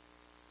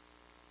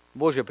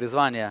 Божье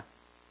призвание,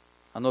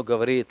 оно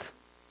говорит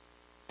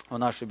о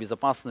нашей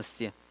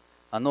безопасности,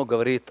 оно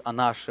говорит о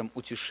нашем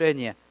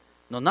утешении,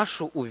 но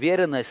нашу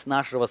уверенность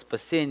нашего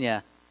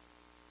спасения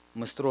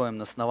мы строим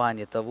на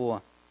основании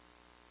того,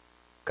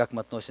 как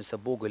мы относимся к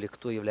Богу или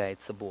кто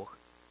является Бог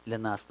для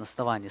нас, на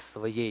основании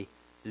своей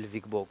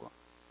любви к Богу.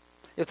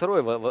 И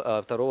второй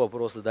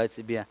вопрос задать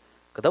себе.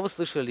 Когда вы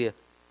слышали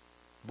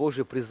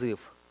Божий призыв,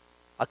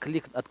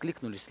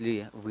 откликнулись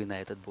ли вы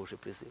на этот Божий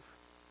призыв?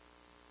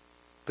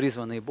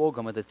 Призванные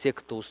Богом – это те,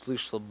 кто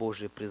услышал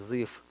Божий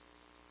призыв,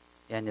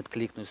 и они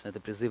откликнулись на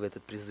этот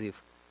призыв,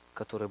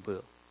 который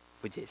был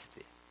в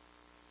действии.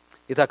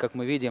 Итак, как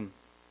мы видим,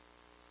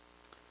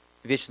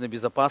 вечная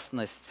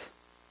безопасность,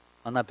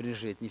 она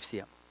принадлежит не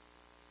всем.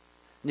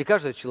 Не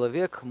каждый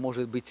человек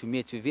может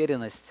иметь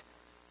уверенность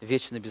в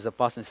вечной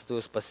безопасности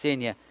своего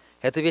спасения.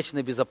 Эта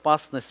вечная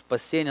безопасность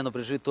спасения, она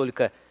принадлежит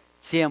только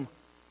тем,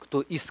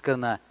 кто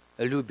искренне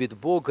любит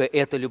Бога. И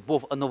эта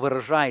любовь, она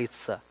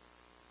выражается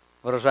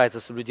в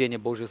соблюдении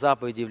Божьих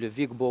заповедей, в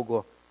любви к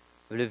Богу,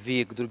 в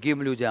любви к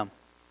другим людям,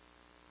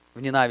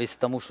 в ненависти к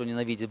тому, что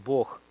ненавидит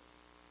Бог.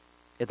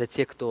 Это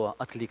те, кто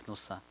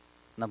откликнулся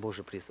на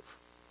Божий призыв.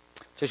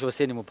 В следующем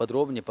воскресенье мы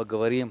подробнее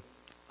поговорим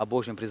о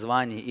Божьем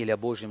призвании или о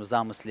Божьем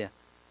замысле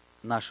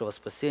нашего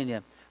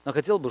спасения. Но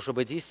хотел бы,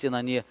 чтобы эти истины,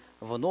 они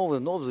вновь и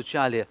вновь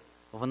звучали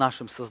в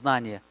нашем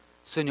сознании.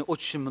 Сегодня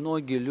очень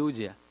многие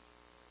люди,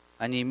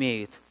 они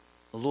имеют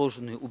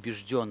ложную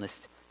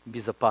убежденность в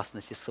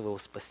безопасности своего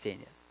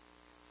спасения.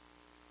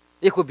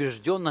 Их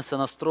убежденность,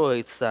 она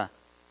строится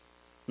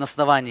на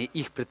основании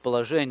их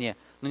предположения,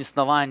 но не на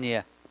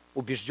основании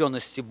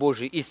убежденности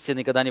Божьей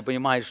истины, когда они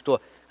понимают,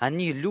 что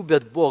они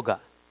любят Бога.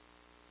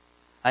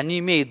 Они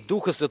имеют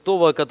Духа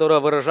Святого, который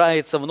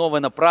выражается в новой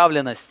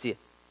направленности.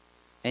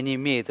 Они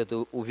имеют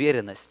эту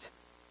уверенность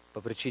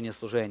по причине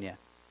служения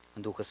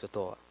Духа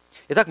Святого.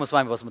 Итак, мы с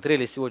вами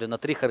посмотрели сегодня на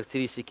 3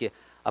 характеристики,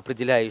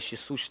 определяющие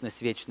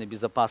сущность вечной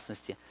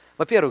безопасности.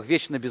 Во-первых,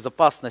 вечная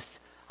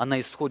безопасность, она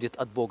исходит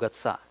от Бога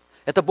Отца.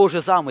 Это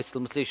Божий замысел.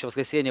 Мы в следующее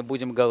воскресенье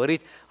будем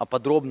говорить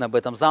подробно об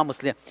этом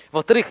замысле.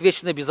 Во-вторых,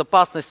 вечная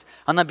безопасность,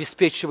 она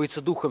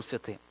обеспечивается Духом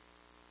Святым.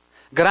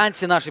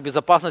 Гарантией нашей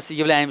безопасности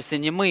являемся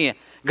не мы.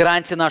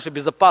 Гарантией нашей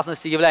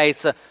безопасности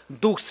является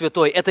Дух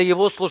Святой. Это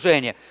Его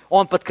служение.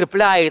 Он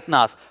подкрепляет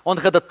нас. Он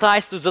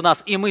ходатайствует за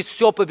нас. И мы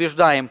все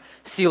побеждаем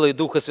силой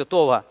Духа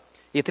Святого.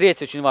 И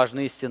третья очень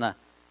важная истина.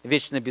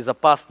 Вечная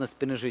безопасность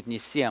принадлежит не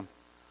всем.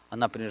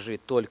 Она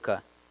принадлежит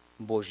только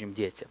Божьим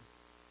детям.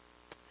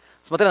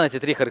 Смотря на эти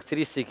 3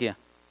 характеристики,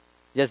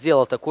 я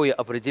сделал такое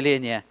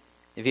определение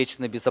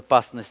вечной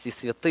безопасности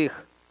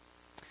святых.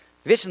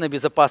 Вечная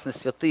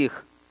безопасность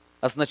святых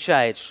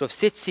означает, что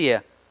все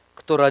те,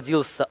 кто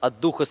родился от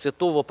Духа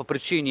Святого по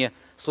причине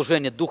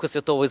служения Духа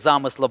Святого и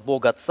замысла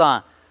Бога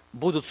Отца,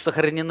 будут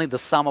сохранены до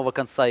самого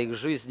конца их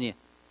жизни,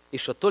 и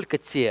что только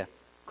те,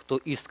 кто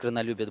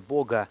искренне любит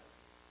Бога,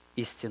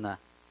 истинно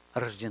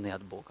рождены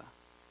от Бога.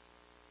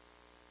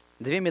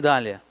 2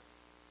 медали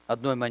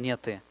одной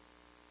монеты.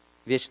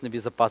 Вечная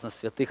безопасность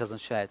святых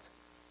означает,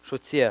 что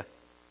те,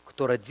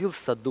 кто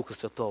родился от Духа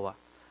Святого,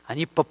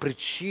 они по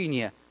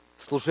причине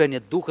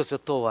служения Духа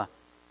Святого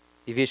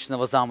и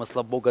вечного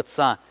замысла Бога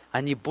Отца,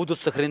 они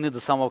будут сохранены до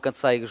самого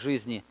конца их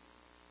жизни.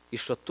 И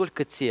что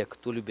только те,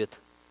 кто любит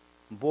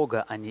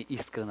Бога, они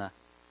искренне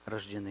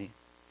рождены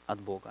от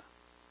Бога.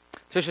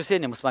 В следующее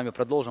воскресенье мы с вами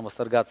продолжим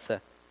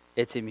восторгаться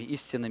этими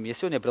истинами. И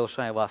сегодня я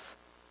приглашаю вас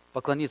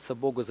поклониться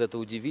Богу за эту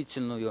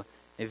удивительную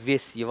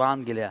весть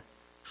Евангелия,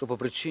 что по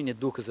причине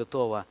Духа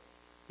Святого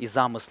и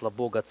замысла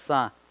Бога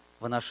Отца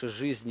в нашей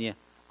жизни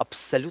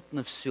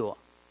абсолютно все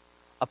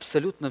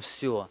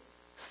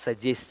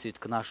содействует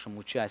к нашему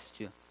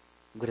участию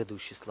в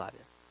грядущей славе.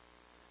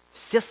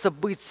 Все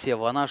события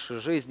в нашей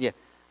жизни,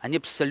 они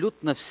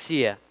абсолютно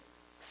все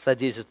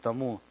содействуют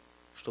тому,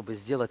 чтобы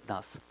сделать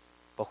нас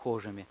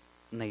похожими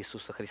на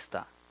Иисуса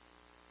Христа.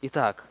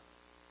 Итак,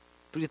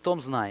 при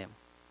том знаем,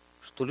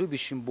 что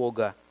любящим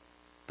Бога,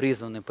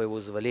 призванным по Его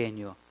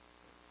изволению,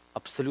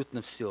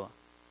 абсолютно все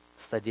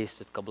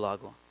содействует ко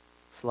благу.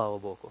 Слава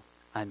Богу.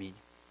 Аминь.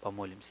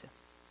 Помолимся.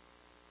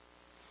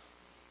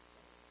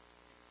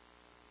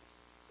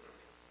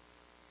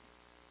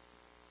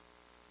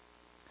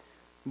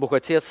 Бог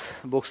Отец,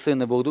 Бог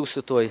Сын и Бог Дух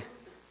Святой,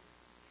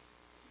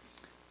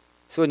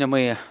 сегодня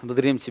мы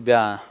благодарим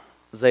Тебя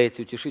за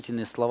эти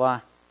утешительные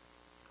слова,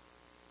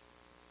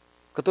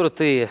 которые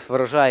Ты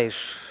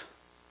выражаешь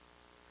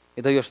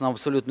и даешь нам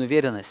абсолютную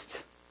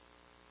уверенность,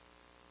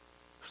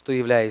 что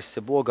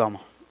являешься Богом,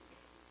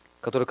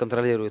 который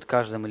контролирует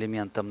каждым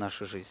элементом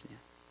нашей жизни.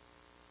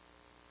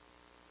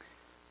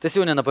 Ты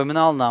сегодня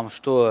напоминал нам,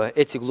 что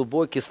эти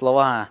глубокие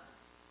слова,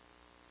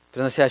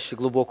 приносящие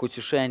глубокое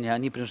утешение,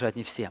 они принадлежат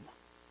не всем.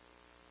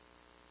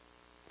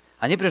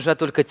 Они принадлежат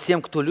только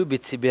тем, кто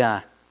любит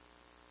Тебя,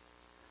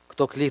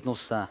 кто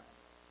кликнулся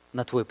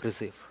на Твой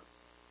призыв.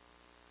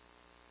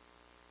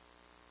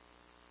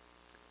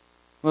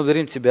 Мы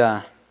благодарим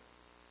Тебя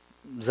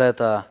за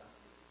это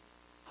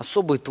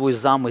особый Твой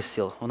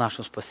замысел в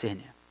нашем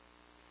спасении.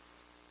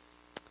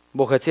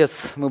 Бог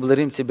Отец, мы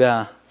благодарим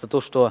Тебя за то,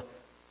 что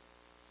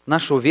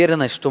наша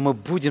уверенность, что мы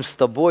будем с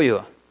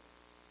Тобою,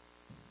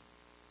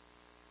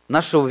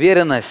 наша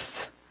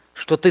уверенность,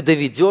 что Ты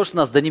доведешь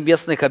нас до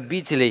небесных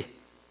обителей,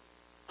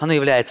 она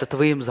является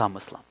Твоим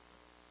замыслом.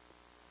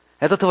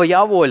 Это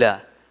Твоя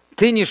воля.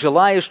 Ты не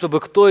желаешь, чтобы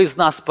кто из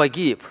нас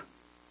погиб.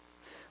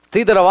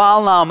 Ты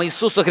даровал нам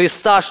Иисуса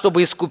Христа,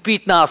 чтобы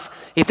искупить нас,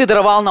 и Ты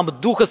даровал нам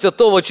Духа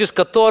Святого, через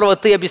которого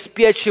Ты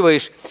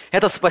обеспечиваешь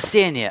это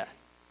спасение.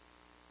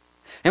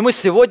 И мы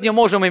сегодня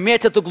можем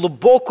иметь эту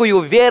глубокую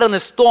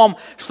уверенность в том,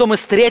 что мы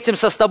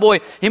встретимся с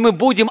Тобой, и мы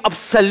будем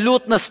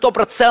абсолютно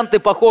 100%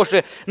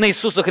 похожи на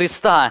Иисуса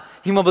Христа.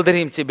 И мы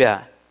благодарим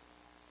Тебя.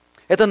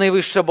 Это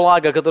наивысшее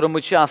благо, которое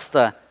мы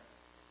часто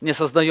не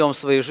сознаем в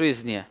своей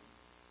жизни.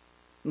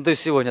 Но Ты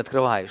сегодня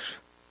открываешь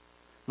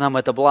нам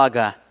это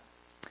благо,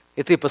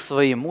 и Ты по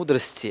своей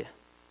мудрости,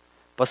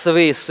 по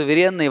своей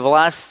суверенной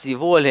власти и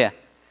воле,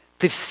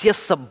 Ты все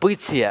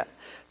события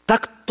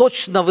так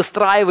точно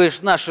выстраиваешь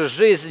в нашей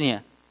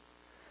жизни,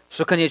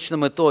 что в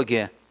конечном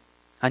итоге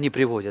они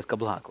приводят ко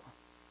благу.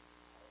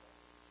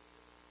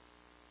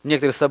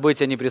 Некоторые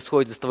события не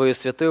происходят из Твоей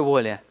святой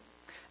воли.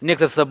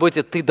 Некоторые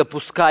события Ты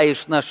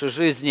допускаешь в нашей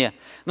жизни.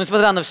 Но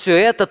несмотря на все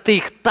это, Ты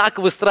их так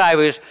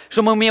выстраиваешь,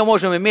 что мы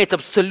можем иметь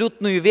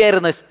абсолютную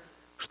уверенность,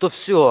 что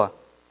все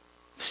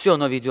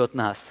оно ведет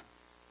нас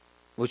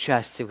в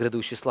участие в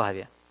грядущей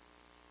славе.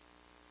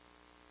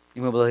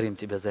 И мы благодарим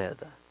Тебя за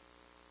это.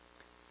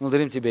 Мы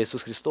благодарим Тебя,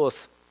 Иисус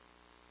Христос,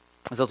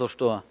 за то,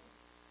 что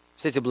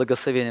все эти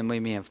благословения мы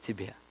имеем в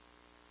Тебе.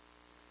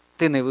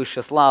 Ты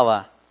наивысшая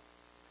слава.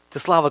 Ты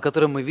слава,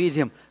 которую мы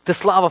видим. Ты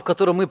слава, в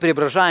которой мы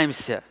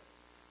преображаемся.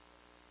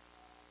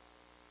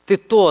 Ты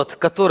тот,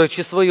 который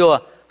через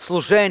свое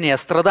служение,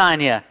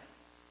 страдание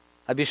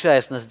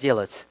обещаешь нас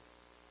сделать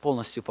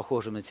полностью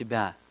похожим на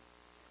Тебя.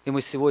 И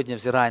мы сегодня,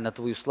 взирая на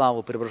Твою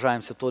славу,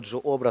 преображаемся в тот же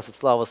образ от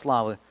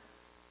славы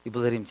и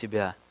благодарим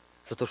Тебя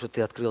за то, что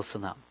Ты открылся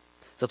нам,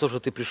 за то, что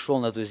Ты пришел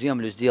на эту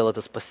землю, сделал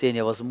это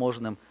спасение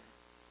возможным,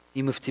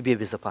 и мы в Тебе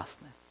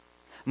безопасны.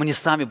 Мы не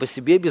сами по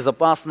себе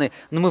безопасны,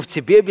 но мы в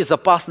Тебе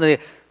безопасны.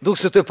 Дух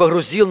Святой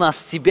погрузил нас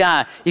в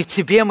Тебя, и в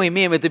Тебе мы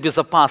имеем эту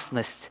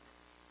безопасность.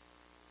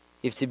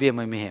 И в Тебе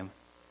мы имеем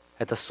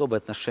это особое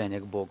отношение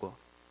к Богу.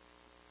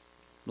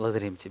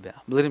 Благодарим Тебя.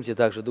 Благодарим Тебя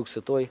также, Дух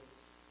Святой,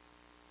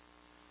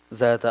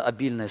 за это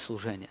обильное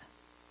служение.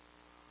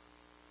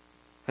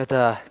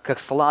 Это как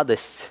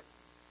сладость,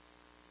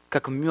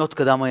 как мед,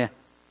 когда мы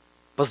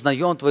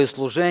познаем Твое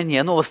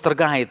служение, оно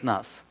восторгает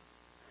нас.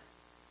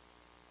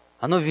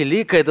 Оно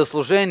великое, это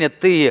служение.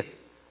 Ты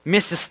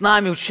вместе с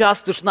нами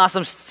участвуешь в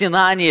нашем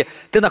стенании.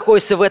 Ты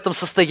находишься в этом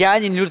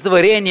состоянии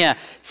удовлетворения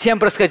тем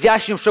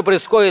происходящим, что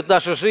происходит в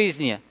нашей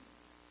жизни.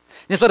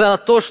 Несмотря на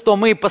то, что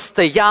мы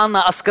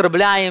постоянно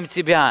оскорбляем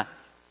Тебя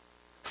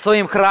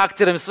своим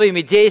характером,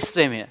 своими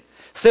действиями,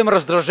 своим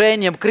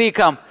раздражением,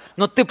 криком,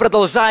 но Ты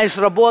продолжаешь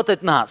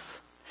работать в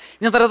нас.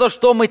 Несмотря на то,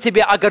 что мы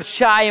Тебя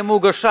огорчаем и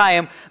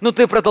угошаем, но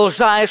Ты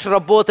продолжаешь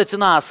работать в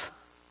нас.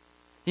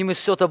 И мы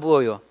все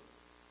Тобою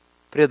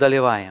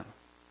преодолеваем.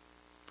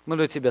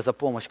 Молю Тебя за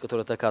помощь,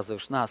 которую Ты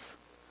оказываешь нас,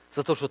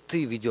 за то, что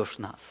Ты ведешь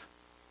нас.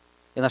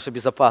 И наша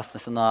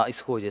безопасность, она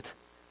исходит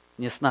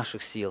не с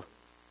наших сил,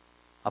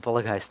 а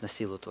полагаясь на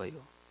силу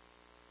Твою.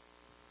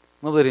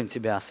 Мы благодарим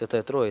Тебя,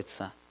 Святая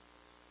Троица,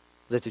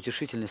 за эти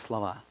утешительные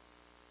слова,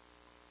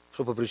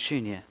 что по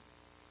причине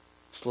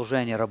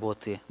служения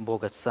работы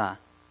Бога Отца,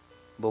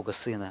 Бога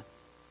Сына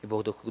и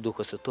Бога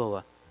Духа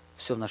Святого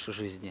все в нашей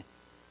жизни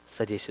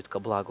содействует ко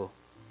благу.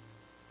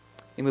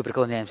 И мы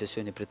преклоняемся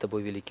сегодня пред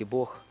Тобой, великий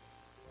Бог.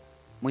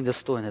 Мы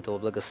достойны этого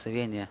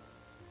благословения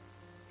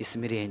и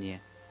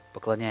смирения.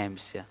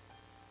 Поклоняемся,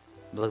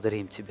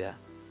 благодарим Тебя,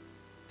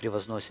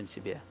 превозносим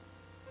Тебе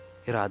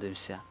и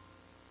радуемся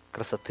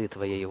красоты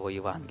Твоей Его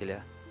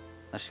Евангелия.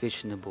 Наш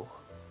вечный Бог.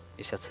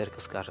 И вся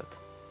церковь скажет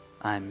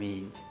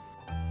Аминь.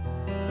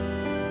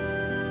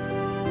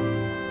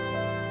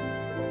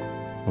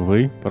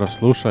 Вы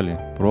прослушали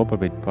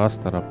проповедь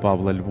пастора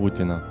Павла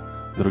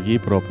Львутина. Другие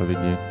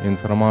проповеди и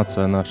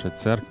информацию о нашей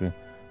церкви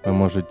вы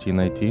можете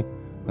найти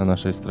на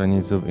нашей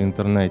странице в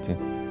интернете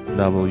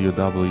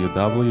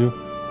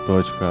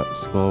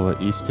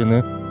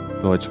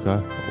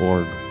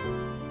www.slovoistины.org.